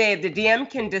so that the DM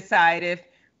can decide if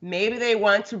maybe they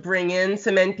want to bring in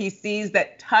some NPCs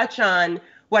that touch on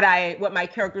what my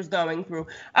character's going through.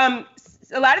 A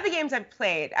lot of the games I've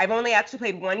played, I've only actually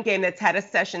played one game that's had a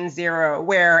session 0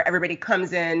 where everybody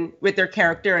comes in with their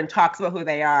character and talks about who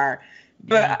they are.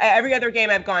 But every other game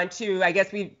I've gone to, I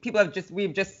guess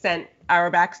we've just sent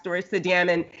our backstories to the DM.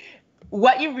 And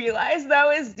what you realize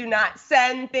though is do not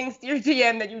send things to your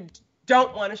DM that you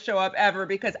don't want to show up ever,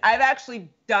 because I've actually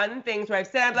done things where I've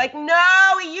said, I'm like,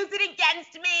 no, he used it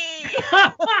against me.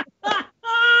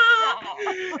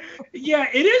 Yeah,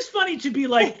 it is funny to be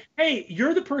like, hey,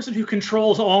 you're the person who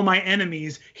controls all my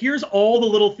enemies. Here's all the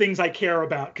little things I care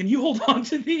about. Can you hold on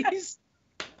to these?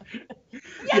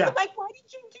 Yeah. I'm like, why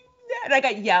did you do that? And I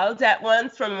got yelled at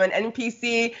once from an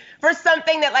NPC for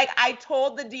something that like I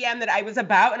told the DM that I was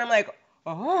about, and I'm like,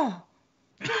 oh.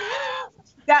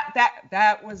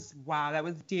 That was, wow, that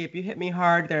was deep. You hit me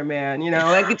hard there, man.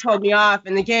 Like you told me off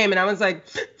in the game, and I was like,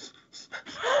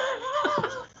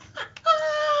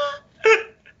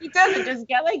 it doesn't just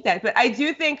get like that. But I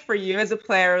do think for you as a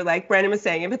player, like Brennan was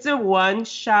saying, if it's a one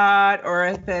shot or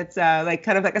if it's like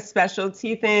kind of like a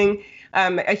specialty thing,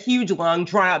 a huge, long,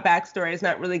 drawn out backstory is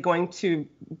not really going to,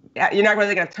 you're not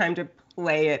really going to have time to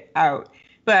play it out.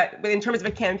 But in terms of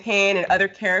a campaign and other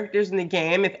characters in the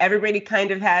game, if everybody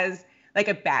kind of has like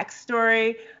a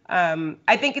backstory,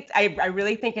 I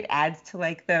really think it adds to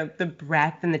like the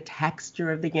breadth and the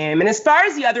texture of the game. And as far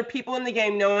as the other people in the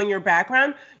game knowing your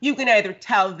background, you can either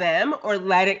tell them or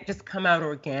let it just come out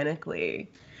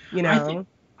organically,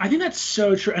 I think that's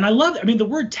so true. And I love it. I mean, the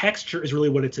word texture is really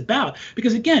what it's about,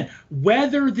 because again,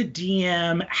 whether the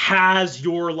DM has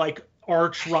your like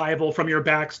arch rival from your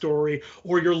backstory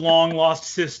or your long lost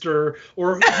sister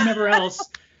or whomever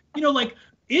else, like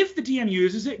if the DM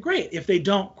uses it, great. If they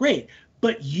don't, great.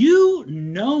 But you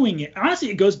knowing it, honestly,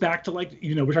 it goes back to like,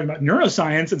 we're talking about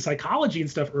neuroscience and psychology and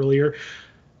stuff earlier.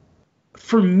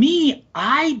 For me,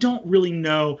 I don't really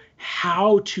know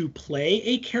how to play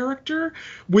a character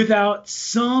without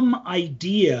some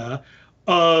idea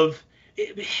of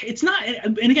it's not,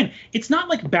 and again, it's not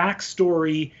like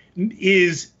backstory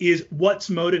is what's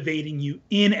motivating you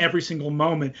in every single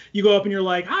moment. You go up and you're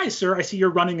like, "Hi, sir, I see you're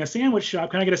running a sandwich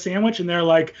shop. Can I get a sandwich?" And they're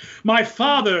like, "My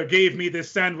father gave me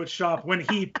this sandwich shop when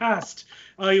he passed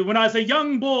when I was a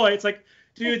young boy." It's like,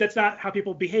 dude, that's not how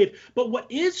people behave. But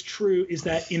what is true is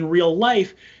that in real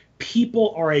life,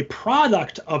 people are a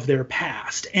product of their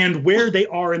past, and where they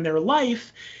are in their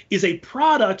life is a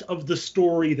product of the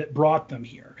story that brought them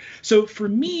here. So for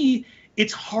me,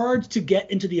 it's hard to get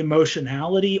into the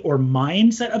emotionality or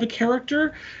mindset of a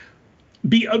character.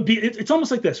 It's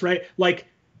almost like this, right? Like,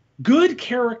 good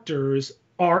characters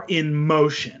are in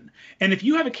motion. And if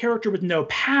you have a character with no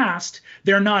past,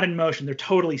 they're not in motion. They're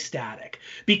totally static.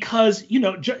 Because,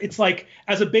 it's like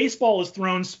as a baseball is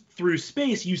thrown through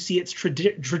space, you see its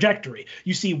trajectory.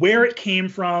 You see where it came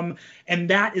from,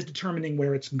 and that is determining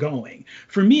where it's going.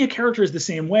 For me, a character is the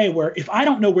same way, where if I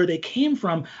don't know where they came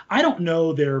from, I don't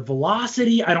know their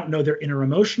velocity. I don't know their inner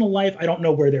emotional life. I don't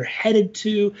know where they're headed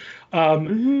to.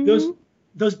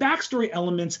 Those backstory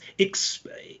elements, it's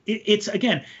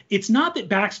not that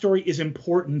backstory is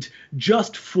important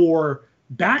just for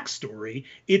backstory.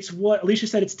 It's what Alicia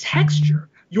said, it's texture.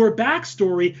 Your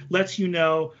backstory lets you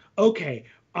know, okay,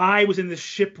 I was in this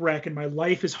shipwreck and my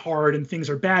life is hard and things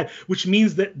are bad, which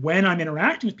means that when I'm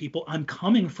interacting with people, I'm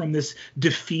coming from this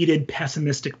defeated,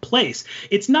 pessimistic place.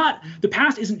 It's not, the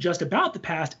past isn't just about the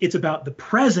past, it's about the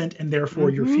present and therefore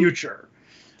your future.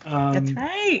 That's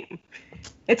right.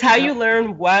 It's how you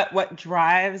learn what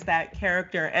drives that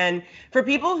character. And for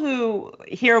people who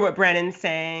hear what Brennan's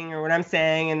saying or what I'm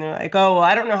saying, and they're like, "Oh, well,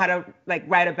 I don't know how to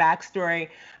write a backstory."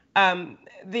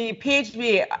 The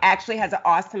PHB actually has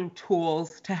awesome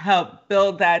tools to help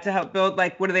build that,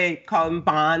 what do they call them,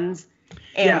 bonds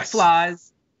and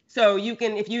flaws. So you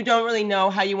can, if you don't really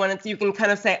know how you want it to, you can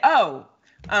kind of say, "Oh,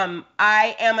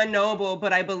 I am a noble,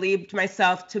 but I believed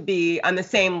myself to be on the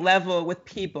same level with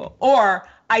people," or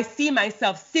 "I see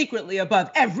myself secretly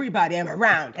above everybody I'm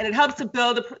around," and it helps to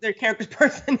build their character's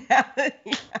personality.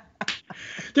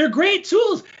 They're great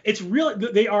tools. It's real.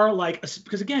 They are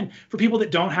because again, for people that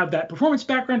don't have that performance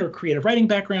background or creative writing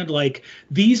background,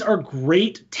 these are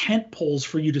great tent poles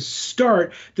for you to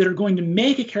start that are going to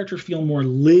make a character feel more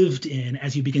lived in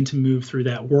as you begin to move through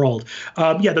that world.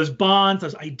 Those bonds,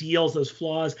 those ideals, those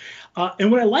flaws. And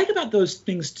what I like about those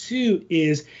things too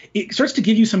is it starts to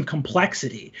give you some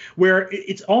complexity where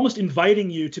it's almost inviting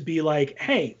you to be like,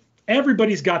 hey,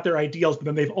 everybody's got their ideals, but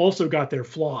then they've also got their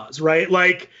flaws, right?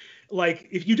 Like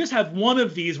if you just have one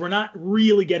of these, we're not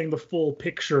really getting the full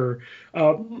picture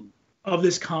of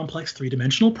this complex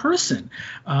three-dimensional person,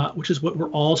 which is what we're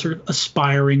all sort of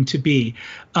aspiring to be.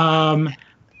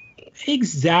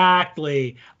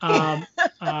 Exactly.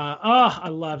 I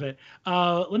love it.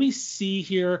 Let me see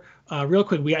here real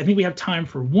quick. I think we have time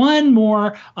for one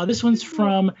more. This one's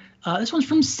from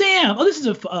Sam. Oh, this is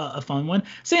a fun one.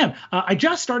 Sam, I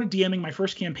just started DMing my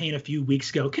first campaign a few weeks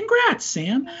ago. Congrats,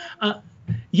 Sam.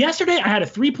 Yesterday, I had a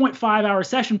 3.5-hour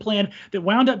session plan that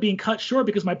wound up being cut short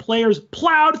because my players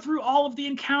plowed through all of the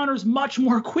encounters much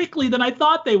more quickly than I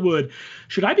thought they would.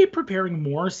 Should I be preparing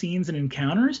more scenes and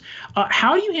encounters?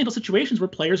 How do you handle situations where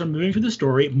players are moving through the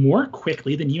story more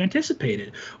quickly than you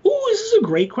anticipated? Ooh, this is a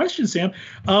great question, Sam.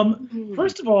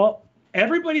 First of all,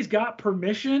 everybody's got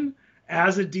permission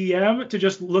as a DM to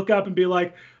just look up and be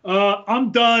like,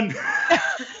 I'm done.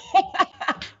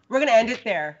 We're going to end it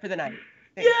there for the night.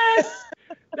 Yes,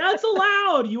 that's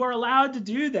allowed. You are allowed to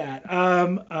do that.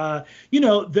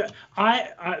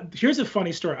 Here's a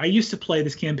funny story. I used to play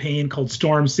this campaign called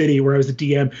Storm City where I was a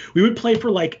DM. We would play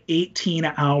for 18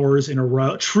 hours in a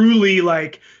row, truly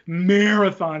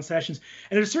marathon sessions.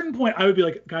 And at a certain point, I would be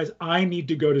like, guys, I need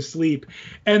to go to sleep.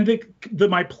 And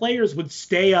my players would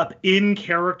stay up in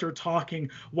character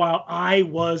talking while I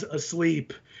was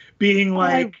asleep, being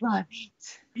like, I love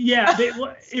it. Yeah,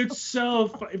 it's so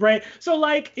funny, right? So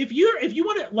if you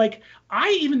want to I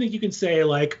even think you can say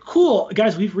cool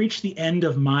guys, we've reached the end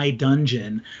of my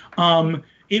dungeon.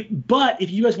 But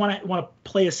if you guys want to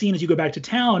play a scene as you go back to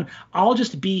town, I'll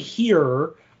just be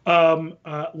here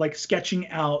sketching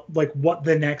out what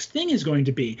the next thing is going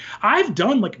to be. I've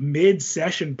done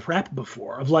mid-session prep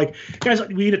before of guys,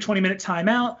 we need a 20-minute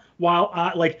timeout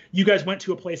while you guys went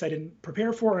to a place I didn't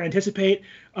prepare for or anticipate.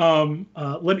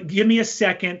 Give me a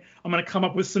second. I'm going to come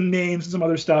up with some names and some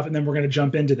other stuff, and then we're going to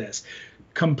jump into this.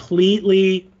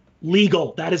 Completely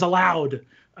legal. That is allowed.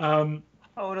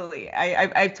 Totally.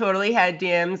 I've totally had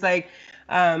DMs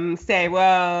say,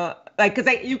 well, because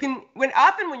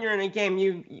when you're in a game,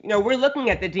 you know, we're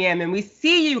looking at the DM and we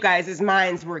see you guys'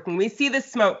 minds working. We see the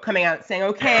smoke coming out saying,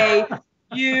 okay,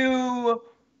 you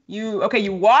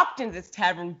you walked into this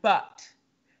tavern, but,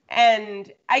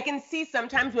 and I can see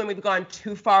sometimes when we've gone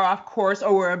too far off course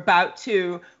or we're about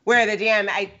to, where the DM,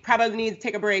 I probably need to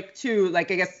take a break to,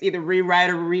 like, I guess either rewrite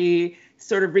or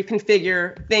sort of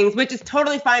reconfigure things, which is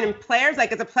totally fine. And players,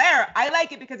 like as a player, I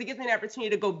like it because it gives me an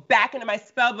opportunity to go back into my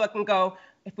spell book and go,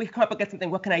 if we come up against something,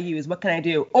 what can I use? What can I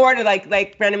do? Or to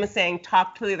like Brennan was saying,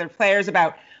 talk to the other players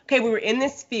about, okay, we were in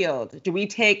this field. Do we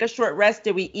take a short rest?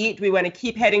 Do we eat? Do we want to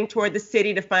keep heading toward the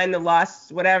city to find the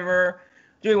lost whatever?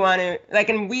 Do we want to, like,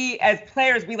 and we as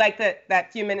players, we like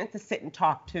that few minutes to sit and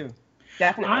talk too.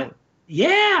 Definitely.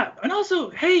 Yeah. And also,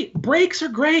 hey, breaks are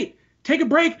great. Take a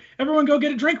break. Everyone go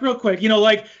get a drink real quick. You know,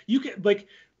 like you can, like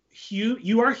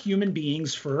you are human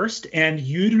beings first, and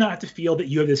you do not have to feel that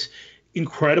you have this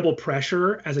incredible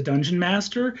pressure as a dungeon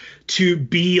master to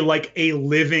be like a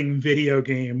living video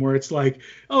game where it's like,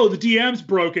 oh, the DM's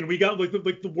broken. We got like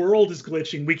the world is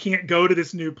glitching. We can't go to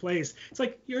this new place. It's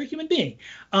like, you're a human being.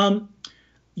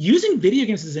 Using video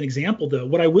games as an example, though,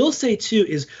 what I will say, too,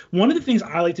 is one of the things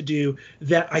I like to do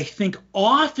that I think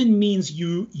often means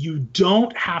you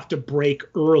don't have to break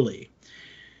early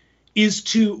is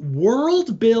to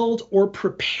world build or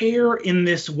prepare in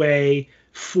this way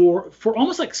for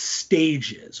almost like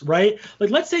stages, right? Like,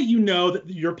 let's say you know that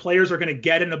your players are going to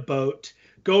get in a boat,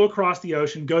 go across the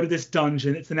ocean, go to this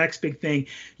dungeon. It's the next big thing.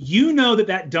 You know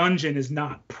that dungeon is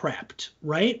not prepped,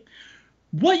 right?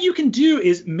 What you can do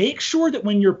is make sure that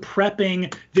when you're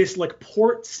prepping this like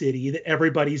port city that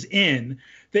everybody's in,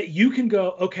 that you can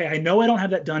go, okay, I know I don't have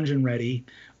that dungeon ready.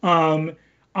 I'm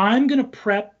going to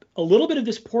prep a little bit of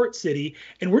this port city,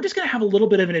 and we're just going to have a little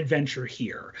bit of an adventure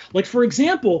here. Like, for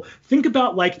example, think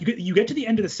about like you get to the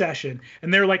end of the session,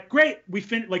 and they're like, great,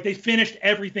 they finished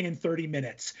everything in 30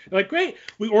 minutes. They're like, great,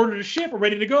 we ordered a ship, we're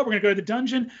ready to go, we're going to go to the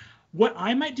dungeon. What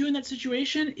I might do in that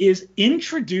situation is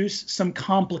introduce some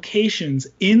complications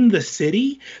in the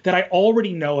city that I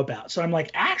already know about. So I'm like,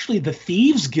 actually, the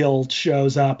Thieves Guild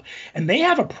shows up, and they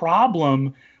have a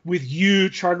problem with you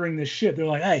chartering this ship. They're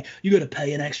like, hey, you got to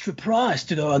pay an extra price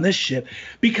to go on this ship.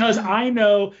 Because I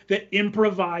know that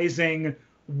improvising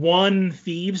one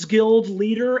Thieves Guild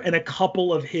leader and a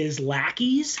couple of his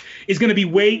lackeys is going to be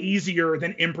way easier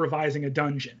than improvising a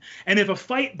dungeon. And if a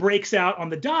fight breaks out on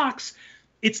the docks,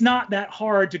 it's not that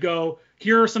hard to go,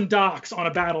 here are some docks on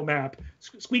a battle map.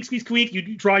 Squeak, squeak, squeak. You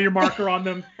draw your marker on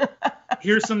them.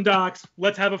 Here's some docks.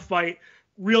 Let's have a fight.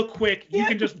 Real quick, you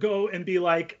can just go and be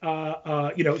like,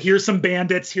 here's some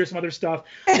bandits. Here's some other stuff.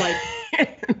 Like,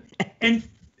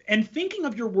 and thinking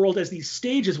of your world as these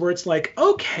stages where it's like,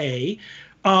 okay,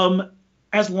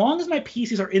 as long as my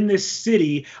PCs are in this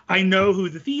city, I know who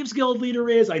the Thieves Guild leader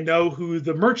is. I know who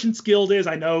the Merchants Guild is.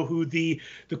 I know who the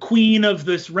queen of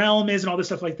this realm is and all this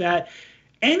stuff like that.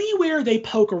 Anywhere they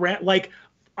poke around, like,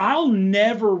 I'll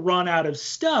never run out of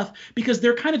stuff because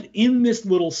they're kind of in this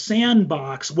little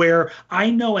sandbox where I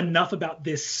know enough about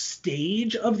this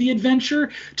stage of the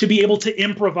adventure to be able to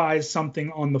improvise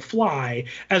something on the fly,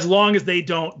 as long as they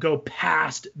don't go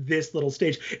past this little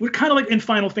stage. It was kind of like in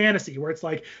Final Fantasy, where it's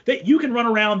like that you can run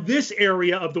around this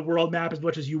area of the world map as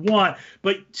much as you want,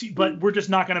 but we're just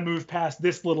not going to move past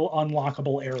this little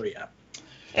unlockable area.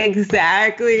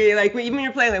 Exactly. Like even when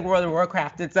you're playing like World of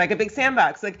Warcraft, it's like a big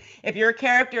sandbox. Like if your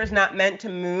character is not meant to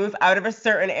move out of a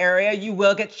certain area, you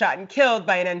will get shot and killed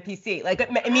by an NPC, like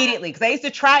immediately. Because I used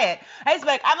to try it. I used to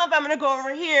be like, I don't know if I'm going to go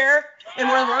over here in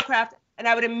World of Warcraft, and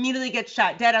I would immediately get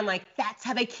shot dead. I'm like, that's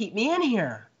how they keep me in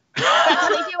here. That's how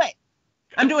they do it.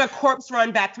 I'm doing a corpse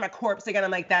run back to my corpse again.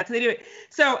 I'm like, that's how they do it.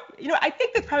 So, I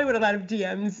think that's probably what a lot of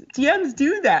DMs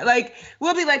do that. Like,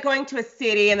 we'll be like going to a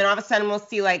city, and then all of a sudden we'll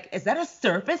see like, is that a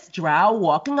surface drow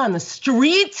walking on the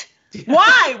street?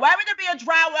 Why? Why would there be a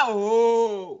drow?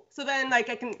 Oh. So then like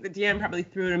the DM probably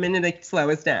threw him in and they slow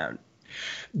us down.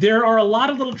 There are a lot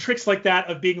of little tricks like that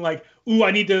of being like, ooh,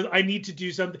 I need to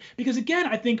do something. Because again,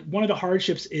 I think one of the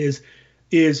hardships is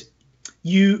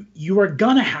you are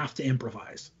gonna have to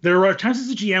improvise. There are times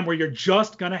as a GM where you're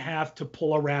just gonna have to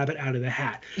pull a rabbit out of the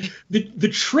hat. The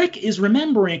trick is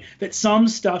remembering that some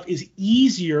stuff is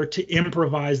easier to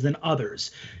improvise than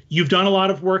others. You've done a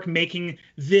lot of work making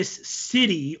this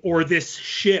city or this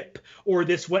ship or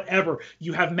this whatever.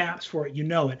 You have maps for it. You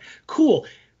know it. Cool.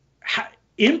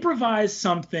 Improvise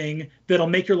something that'll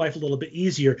make your life a little bit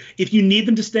easier. If you need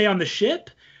them to stay on the ship,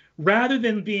 rather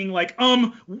than being like,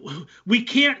 we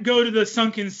can't go to the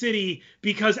sunken city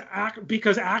because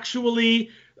actually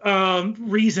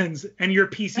reasons, and your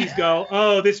PCs go,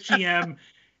 oh, this GM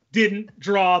didn't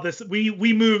draw this.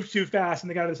 We moved too fast and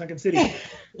they got to the sunken city.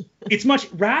 It's much,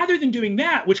 rather than doing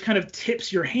that, which kind of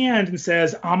tips your hand and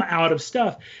says, I'm out of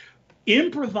stuff.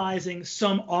 improvising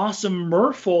some awesome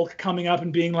merfolk coming up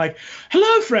and being like,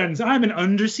 hello, friends, I'm an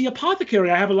undersea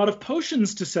apothecary. I have a lot of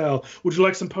potions to sell. Would you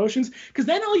like some potions? Because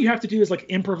then all you have to do is like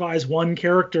improvise one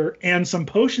character and some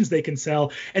potions they can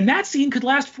sell. And that scene could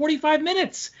last 45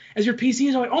 minutes as your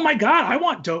PCs are like, oh my God, I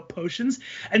want dope potions.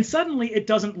 And suddenly it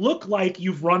doesn't look like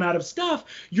you've run out of stuff.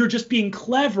 You're just being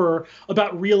clever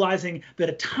about realizing that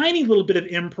a tiny little bit of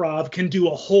improv can do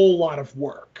a whole lot of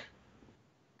work.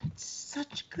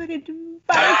 Such good advice.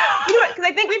 You know what? Because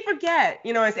I think we forget,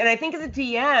 and I think as a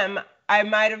DM, I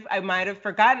might have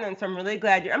forgotten, and so I'm really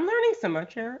glad I'm learning so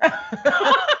much here.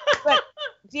 But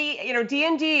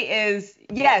D&D is,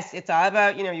 yes, it's all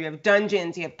about, you have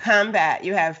dungeons, you have combat,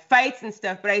 you have fights and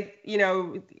stuff, but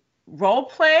role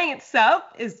playing itself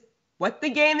is what the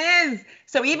game is.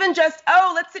 So even just,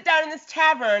 let's sit down in this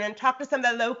tavern and talk to some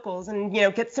of the locals and,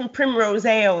 get some Primrose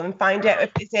Ale and find out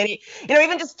if there's any,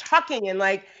 even just talking and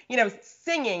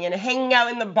singing and hanging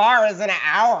out in the bar is an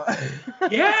hour.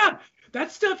 Yeah,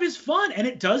 that stuff is fun. And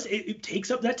it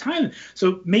takes up that time.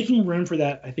 So making room for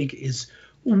that, I think, is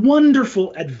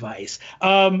wonderful advice.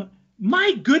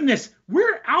 My goodness,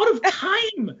 we're out of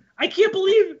time. I can't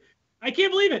believe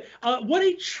it. What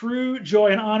a true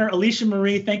joy and honor. Alicia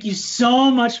Marie, thank you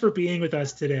so much for being with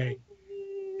us today.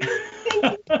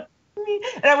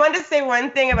 And I wanted to say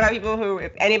one thing about people who,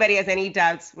 if anybody has any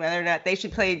doubts whether or not they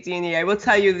should play D&D, I will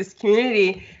tell you this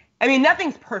community,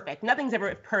 nothing's perfect. Nothing's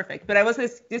ever perfect. But I will say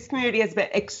this community has been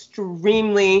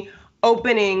extremely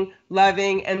opening,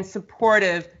 loving, and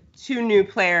supportive to new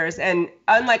players. And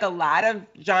unlike a lot of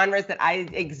genres that I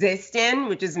exist in,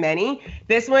 which is many,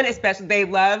 this one especially, they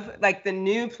love the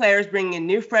new players bringing in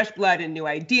new fresh blood and new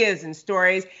ideas and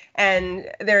stories. And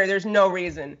there's no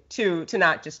reason to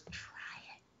not just try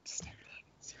it.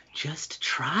 Just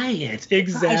try it.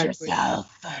 Exactly. Surprise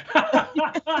yourself.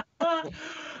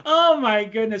 Oh my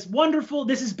goodness, wonderful.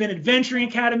 This has been Adventuring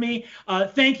Academy.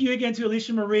 Thank you again to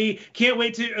Alicia Marie. Can't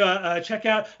wait to check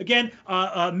out, again,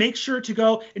 make sure to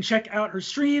go and check out her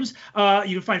streams.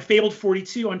 You can find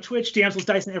Fabled42 on Twitch, Damsels,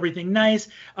 Dice, and Everything Nice.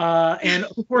 And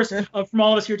of course, from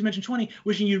all of us here at Dimension 20,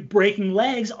 wishing you breaking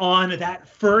legs on that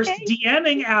first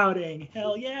DMing outing.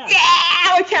 Hell yeah.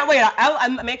 Yeah, I can't wait.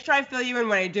 I'll make sure I fill you in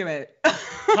when I do it.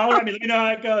 Let me know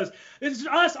how it goes. This is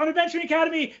us on Adventuring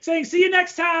Academy saying see you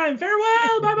next time.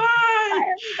 Farewell.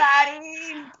 Bye-bye. Bye,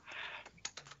 everybody.